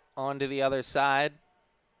to it onto the other side.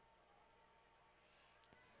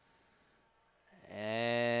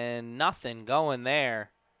 And nothing going there.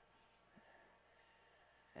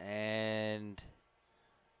 And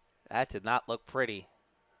that did not look pretty.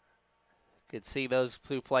 Could see those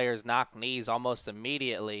two players knock knees almost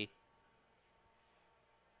immediately.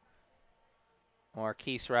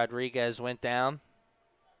 Marquise Rodriguez went down.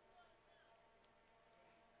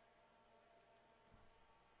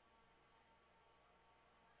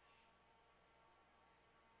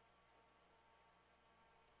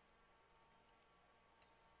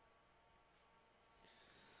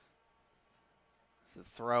 The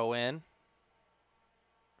throw in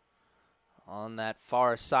on that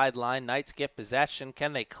far sideline. Knights get possession.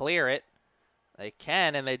 Can they clear it? They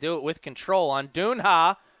can, and they do it with control on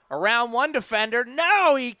Dunha. Around one defender.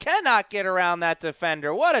 No, he cannot get around that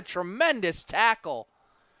defender. What a tremendous tackle.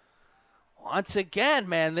 Once again,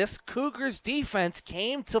 man, this Cougars defense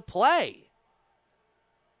came to play.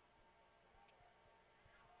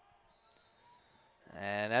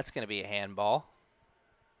 And that's going to be a handball.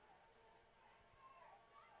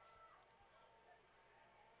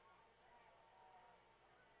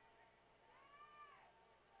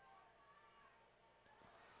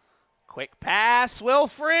 Quick pass,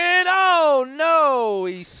 Wilfred. Oh, no.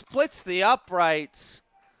 He splits the uprights.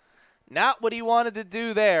 Not what he wanted to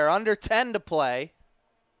do there. Under 10 to play.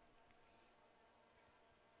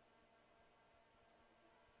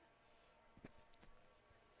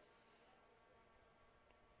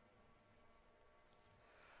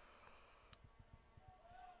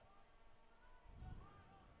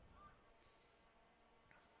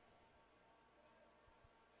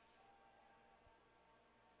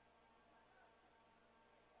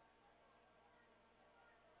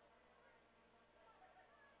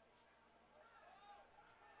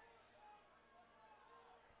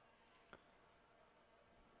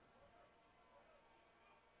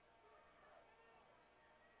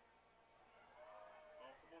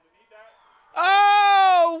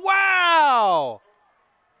 Oh, wow.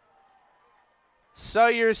 So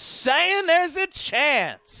you're saying there's a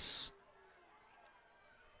chance.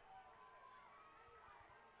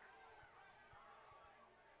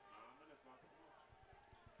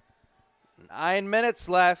 Nine minutes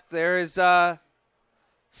left. There is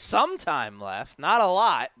some time left. Not a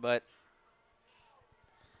lot, but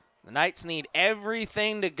the Knights need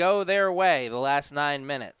everything to go their way the last 9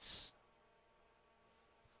 minutes.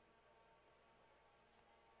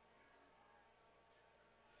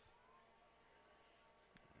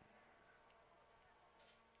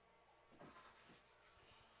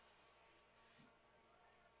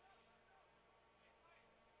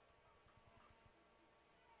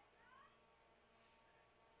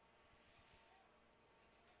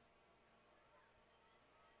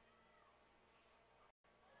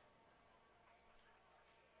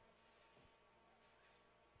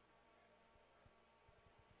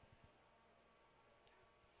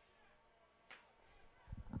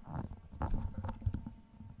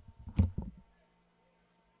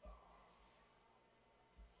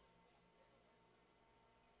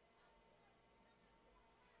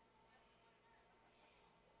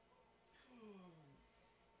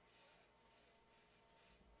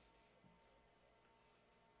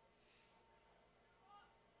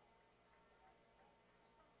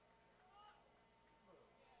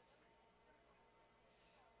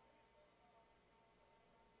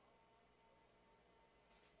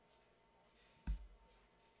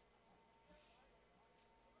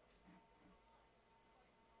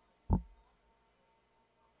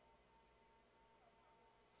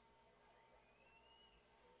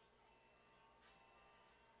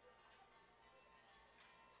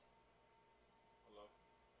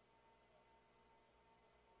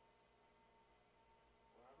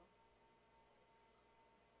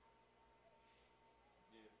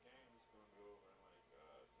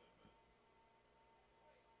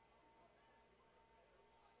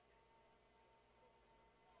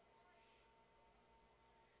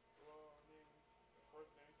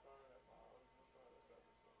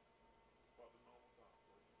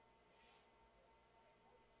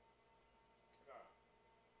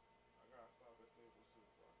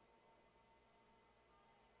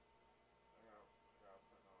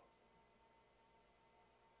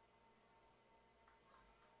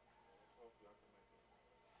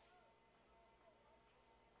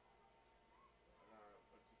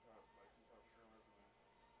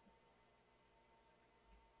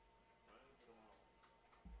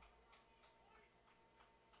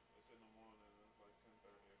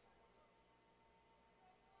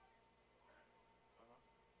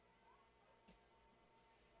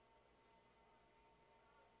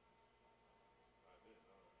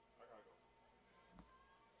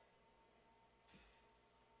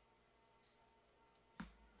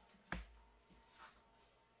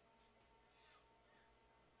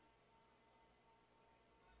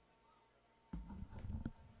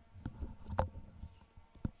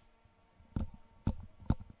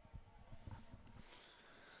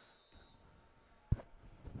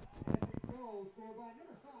 scored by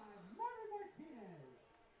number 5, Martin Martinez.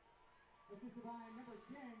 Assisted by number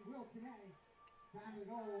 10, Will Tenay. Time to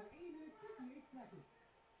goal, 8 minutes, 58 seconds.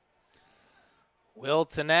 Will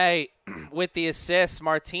Tenay with the assist,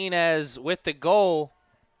 Martinez with the goal.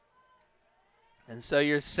 And so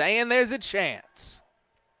you're saying there's a chance.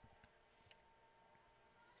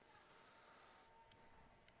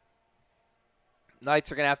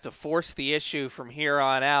 Knights are going to have to force the issue from here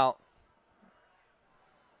on out.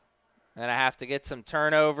 And I have to get some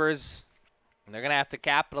turnovers. And they're going to have to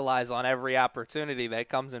capitalize on every opportunity that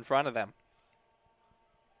comes in front of them.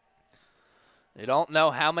 You don't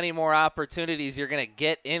know how many more opportunities you're going to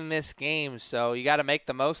get in this game, so you got to make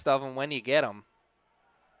the most of them when you get them.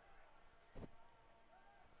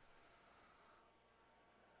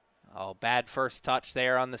 Oh, bad first touch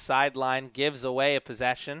there on the sideline gives away a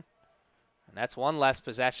possession. And that's one less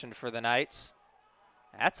possession for the Knights.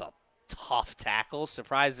 That's a tough tackle.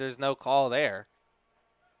 Surprised there's no call there.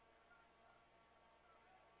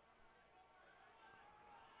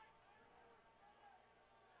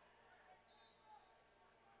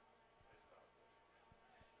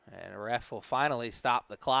 And a ref will finally stop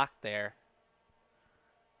the clock there.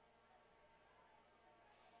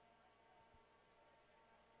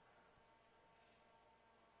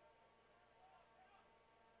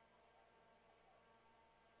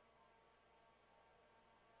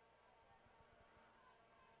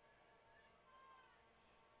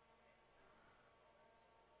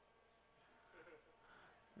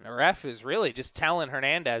 The ref is really just telling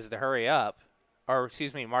Hernandez to hurry up. Or,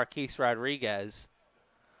 excuse me, Marquise Rodriguez.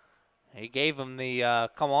 He gave him the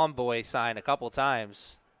come on boy sign a couple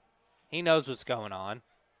times. He knows what's going on.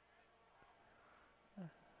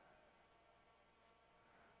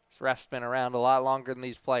 This ref's been around a lot longer than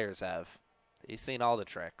these players have. He's seen all the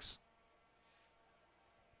tricks.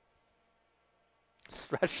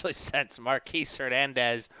 Especially since Marquise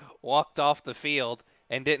Hernandez walked off the field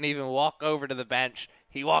and didn't even walk over to the bench.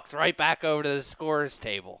 He walked right back over to the scorer's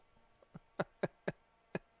table.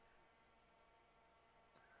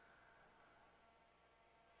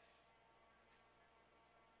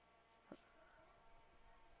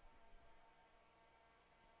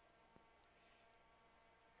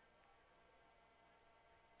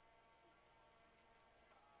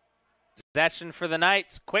 Possession for the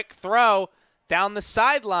Knights. Quick throw down the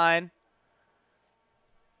sideline.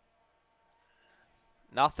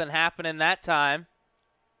 Nothing happening that time.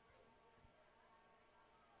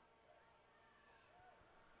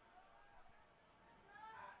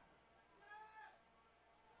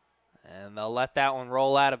 And they'll let that one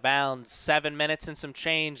roll out of bounds. 7 minutes and some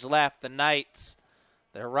change left. The Knights,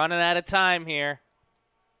 they're running out of time here.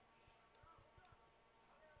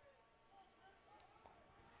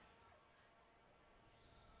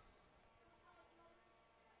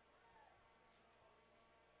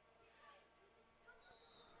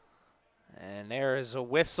 And there is a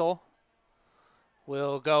whistle.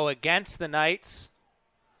 Will go against the Knights.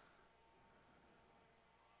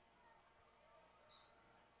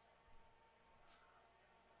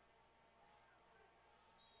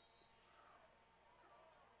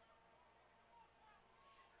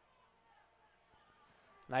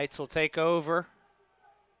 Knights will take over.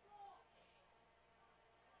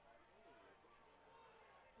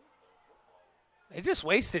 They just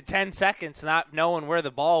wasted 10 seconds not knowing where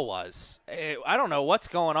the ball was. I don't know what's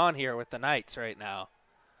going on here with the Knights right now.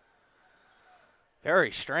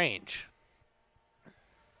 Very strange.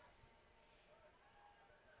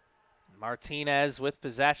 Martinez with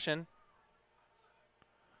possession.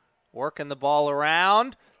 Working the ball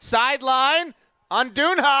around. Sideline. On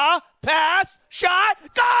Dunha, pass, shot,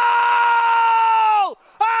 goal!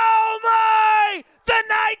 Oh my! The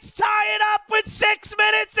Knights tie it up with 6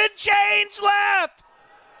 minutes and change left!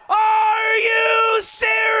 Are you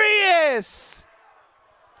serious?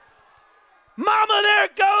 Mama, there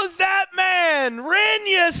goes that man!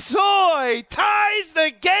 Rinya Soy ties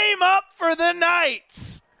the game up for the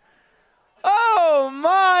Knights. Oh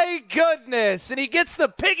my goodness! And he gets the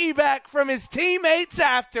piggyback from his teammates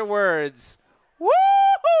afterwards.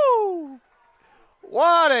 Woo-hoo!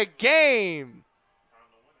 What a game.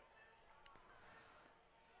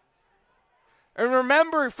 And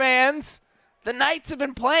remember, fans, the Knights have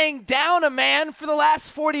been playing down a man for the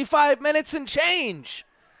last 45 minutes and change.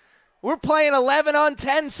 We're playing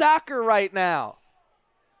 11-on-10 soccer right now.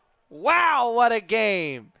 Wow, what a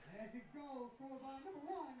game.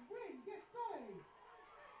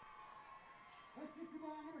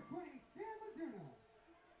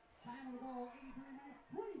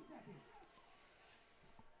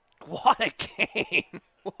 What a game.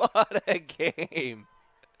 What a game.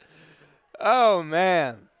 Oh,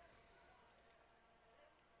 man.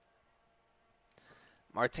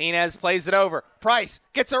 Martinez plays it over. Price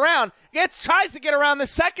gets around, tries to get around the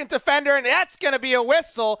second defender, and that's going to be a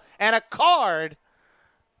whistle and a card.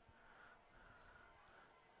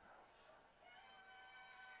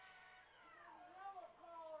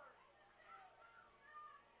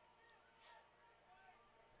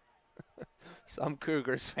 Some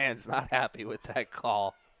Cougars fans not happy with that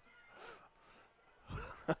call.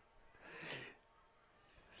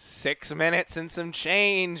 6 minutes and some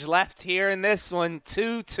change left here in this one.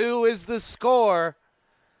 2-2 is the score.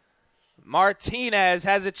 Martinez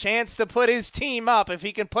has a chance to put his team up if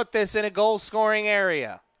he can put this in a goal-scoring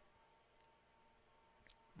area.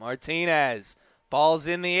 Martinez, ball's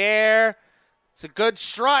in the air. It's a good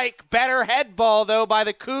strike. Better head ball, though, by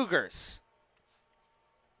the Cougars.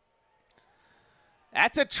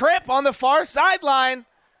 That's a trip on the far sideline.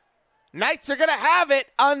 Knights are going to have it.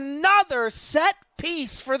 Another set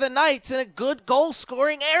piece for the Knights in a good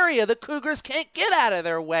goal-scoring area. The Cougars can't get out of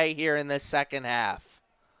their way here in this second half.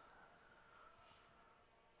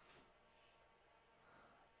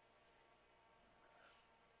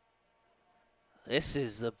 This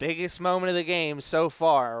is the biggest moment of the game so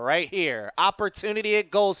far, right here. Opportunity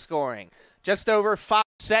at goal scoring. Just over 5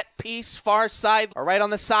 set piece, far side, or right on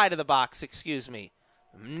the side of the box, excuse me.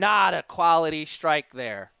 Not a quality strike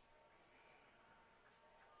there.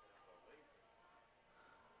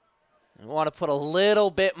 We want to put a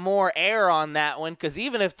little bit more air on that one, because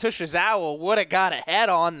even if Tushizawa would have got a head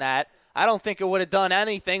on that, I don't think it would have done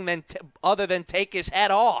anything other than take his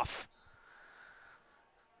head off.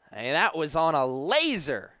 And that was on a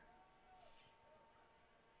laser.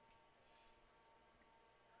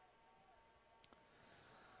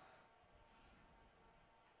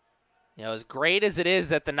 You know, as great as it is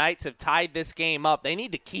that the Knights have tied this game up, they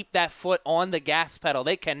need to keep that foot on the gas pedal.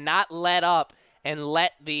 They cannot let up and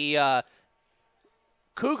let the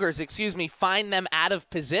Cougars, find them out of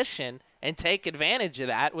position and take advantage of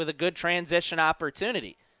that with a good transition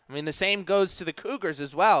opportunity. I mean, the same goes to the Cougars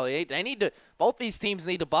as well. They need to. Both these teams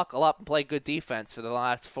need to buckle up and play good defense for the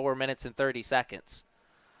last 4 minutes and 30 seconds.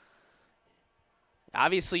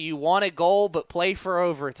 Obviously, you want a goal, but play for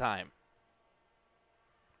overtime.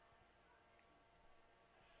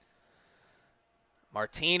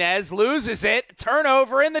 Martinez loses it.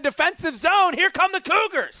 Turnover in the defensive zone. Here come the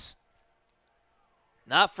Cougars.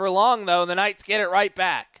 Not for long, though. The Knights get it right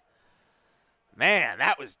back. Man,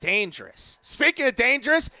 that was dangerous. Speaking of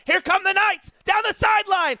dangerous, here come the Knights down the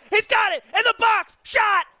sideline. He's got it in the box.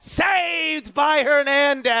 Shot. Saved by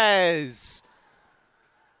Hernandez.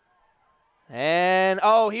 And,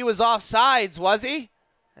 he was offsides, was he?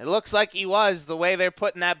 It looks like he was, the way they're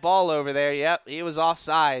putting that ball over there. Yep, he was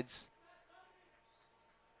offsides.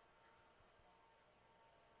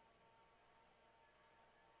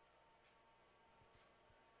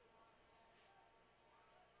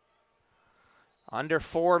 Under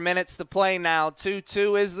 4 minutes to play now.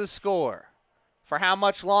 2-2 is the score. For how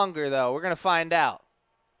much longer, though? We're going to find out.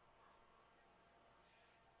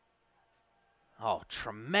 Oh,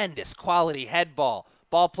 tremendous quality head ball.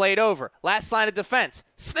 Ball played over. Last line of defense.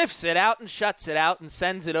 Sniffs it out and shuts it out and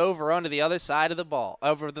sends it over onto the other side of the ball.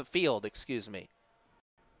 Over the field,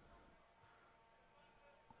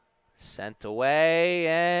 Sent away,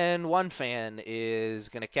 and one fan is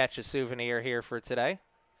going to catch a souvenir here for today.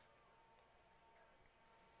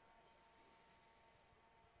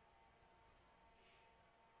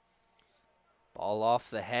 Ball off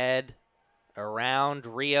the head, around.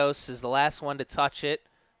 Rios is the last one to touch it.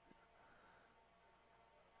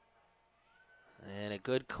 And a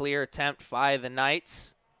good clear attempt by the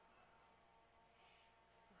Knights.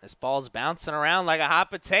 This ball's bouncing around like a hot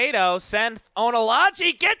potato. Seth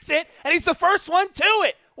Onalaji gets it, and he's the first one to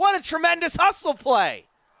it. What a tremendous hustle play.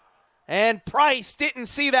 And Price didn't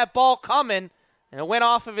see that ball coming, and it went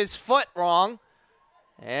off of his foot wrong.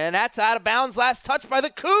 And that's out of bounds. Last touch by the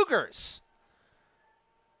Cougars.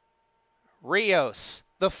 Rios,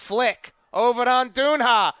 the flick, over to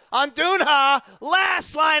Ondunha. Ondunha,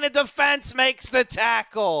 last line of defense, makes the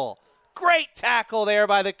tackle. Great tackle there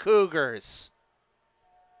by the Cougars.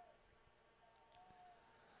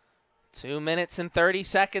 2 minutes and 30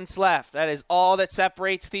 seconds left. That is all that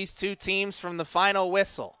separates these two teams from the final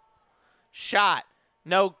whistle. Shot,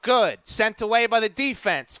 no good. Sent away by the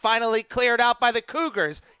defense. Finally cleared out by the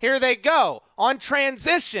Cougars. Here they go. On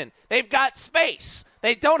transition, they've got space.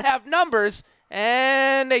 They don't have numbers,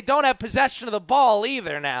 and they don't have possession of the ball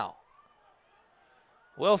either now.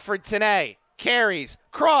 Wilfred Tanay carries,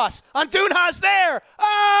 cross, Ondunha's there.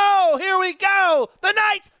 Oh, here we go. The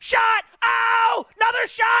Knights, shot. Oh, another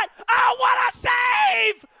shot. Oh, what a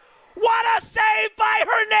save. What a save by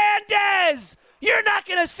Hernandez. You're not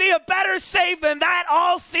going to see a better save than that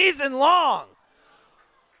all season long.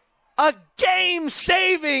 A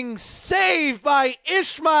game-saving save by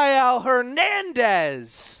Ishmael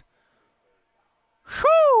Hernandez.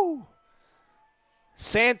 Whew!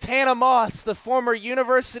 Santana Moss, the former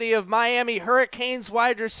University of Miami Hurricanes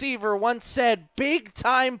wide receiver, once said,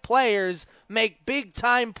 big-time players make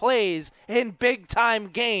big-time plays in big-time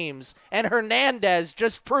games, and Hernandez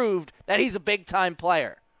just proved that he's a big-time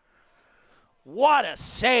player. What a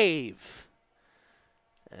save!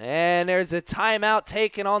 And there's a timeout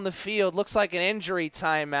taken on the field. Looks like an injury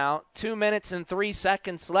timeout. 2 minutes and 3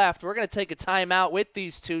 seconds left. We're going to take a timeout with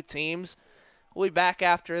these two teams. We'll be back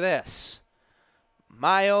after this.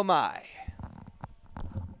 My, oh, my.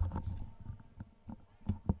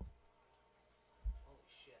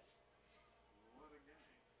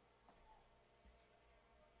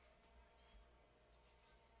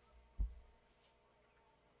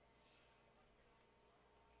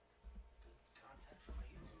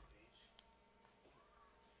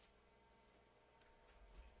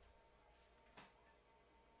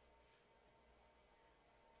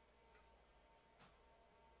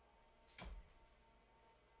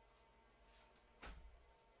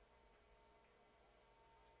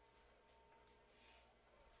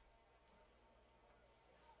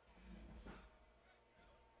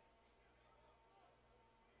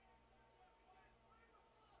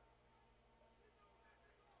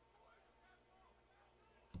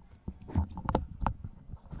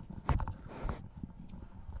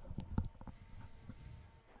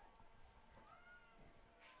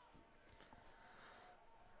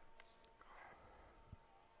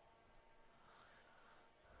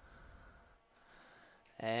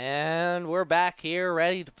 And we're back here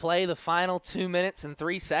ready to play the final 2 minutes and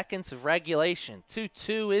 3 seconds of regulation.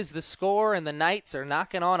 2-2 is the score, and the Knights are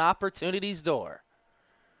knocking on opportunity's door.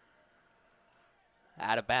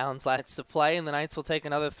 Out of bounds, lets to play, and the Knights will take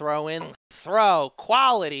another throw in. Throw,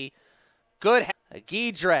 quality, good.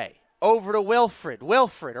 Aguidre over to Wilfred.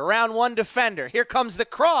 Wilfred around one defender. Here comes the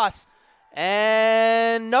cross.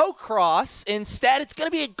 And no cross. Instead, it's going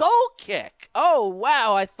to be a goal kick. Oh,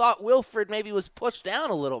 wow. I thought Wilfred maybe was pushed down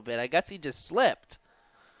a little bit. I guess he just slipped.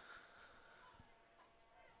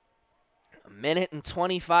 A minute and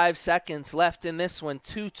 25 seconds left in this one.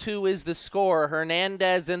 2-2 is the score.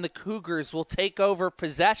 Hernandez and the Cougars will take over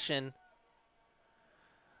possession.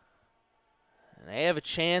 And they have a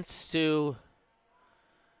chance to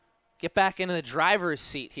get back into the driver's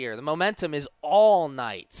seat here. The momentum is all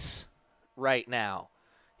Knights right now.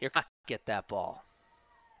 Here, get that ball.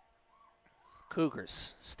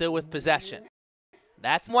 Cougars still with possession.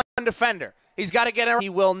 That's one defender. He's got to get around. He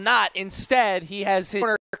will not. Instead, he has his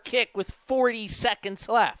corner kick with 40 seconds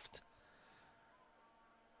left.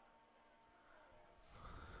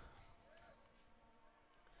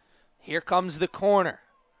 Here comes the corner.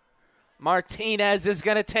 Martinez is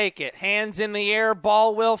going to take it. Hands in the air.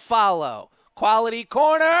 Ball will follow. Quality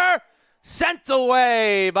corner. Sent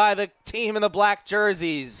away by the team in the black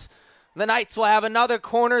jerseys. The Knights will have another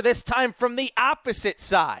corner, this time from the opposite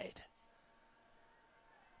side.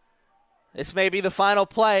 This may be the final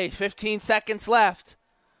play. 15 seconds left.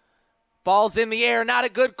 Ball's in the air, not a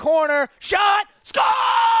good corner. Shot! Score!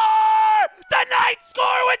 The Knights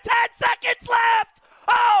score with 10 seconds left!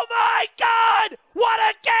 Oh my God! What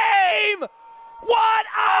a game! What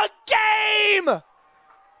a game!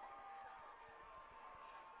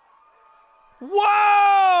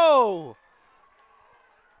 Whoa!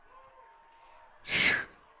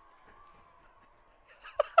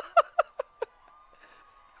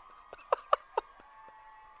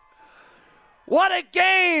 What a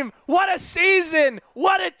game! What a season!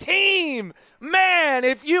 What a team! Man,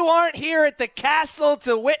 if you aren't here at the castle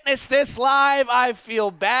to witness this live, I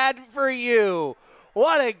feel bad for you.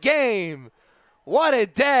 What a game! What a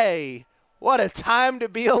day! What a time to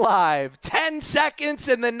be alive. 10 seconds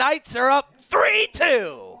and the Knights are up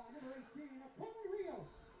 3-2.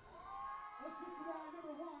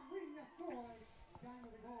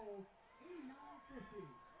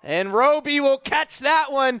 And Roby will catch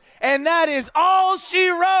that one, and that is all she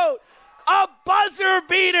wrote. A buzzer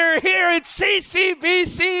beater here at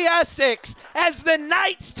CCBC Essex as the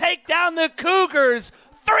Knights take down the Cougars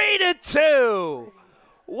 3-2.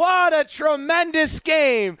 What a tremendous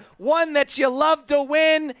game. One that you love to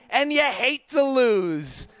win and you hate to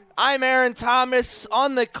lose. I'm Aaron Thomas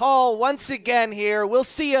on the call once again here. We'll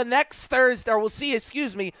see you next Thursday, or we'll see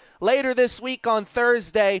you, later this week on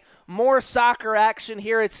Thursday. More soccer action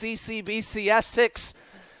here at CCBC Essex.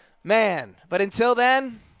 Man, but until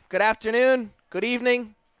then, good afternoon, good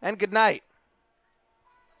evening, and good night.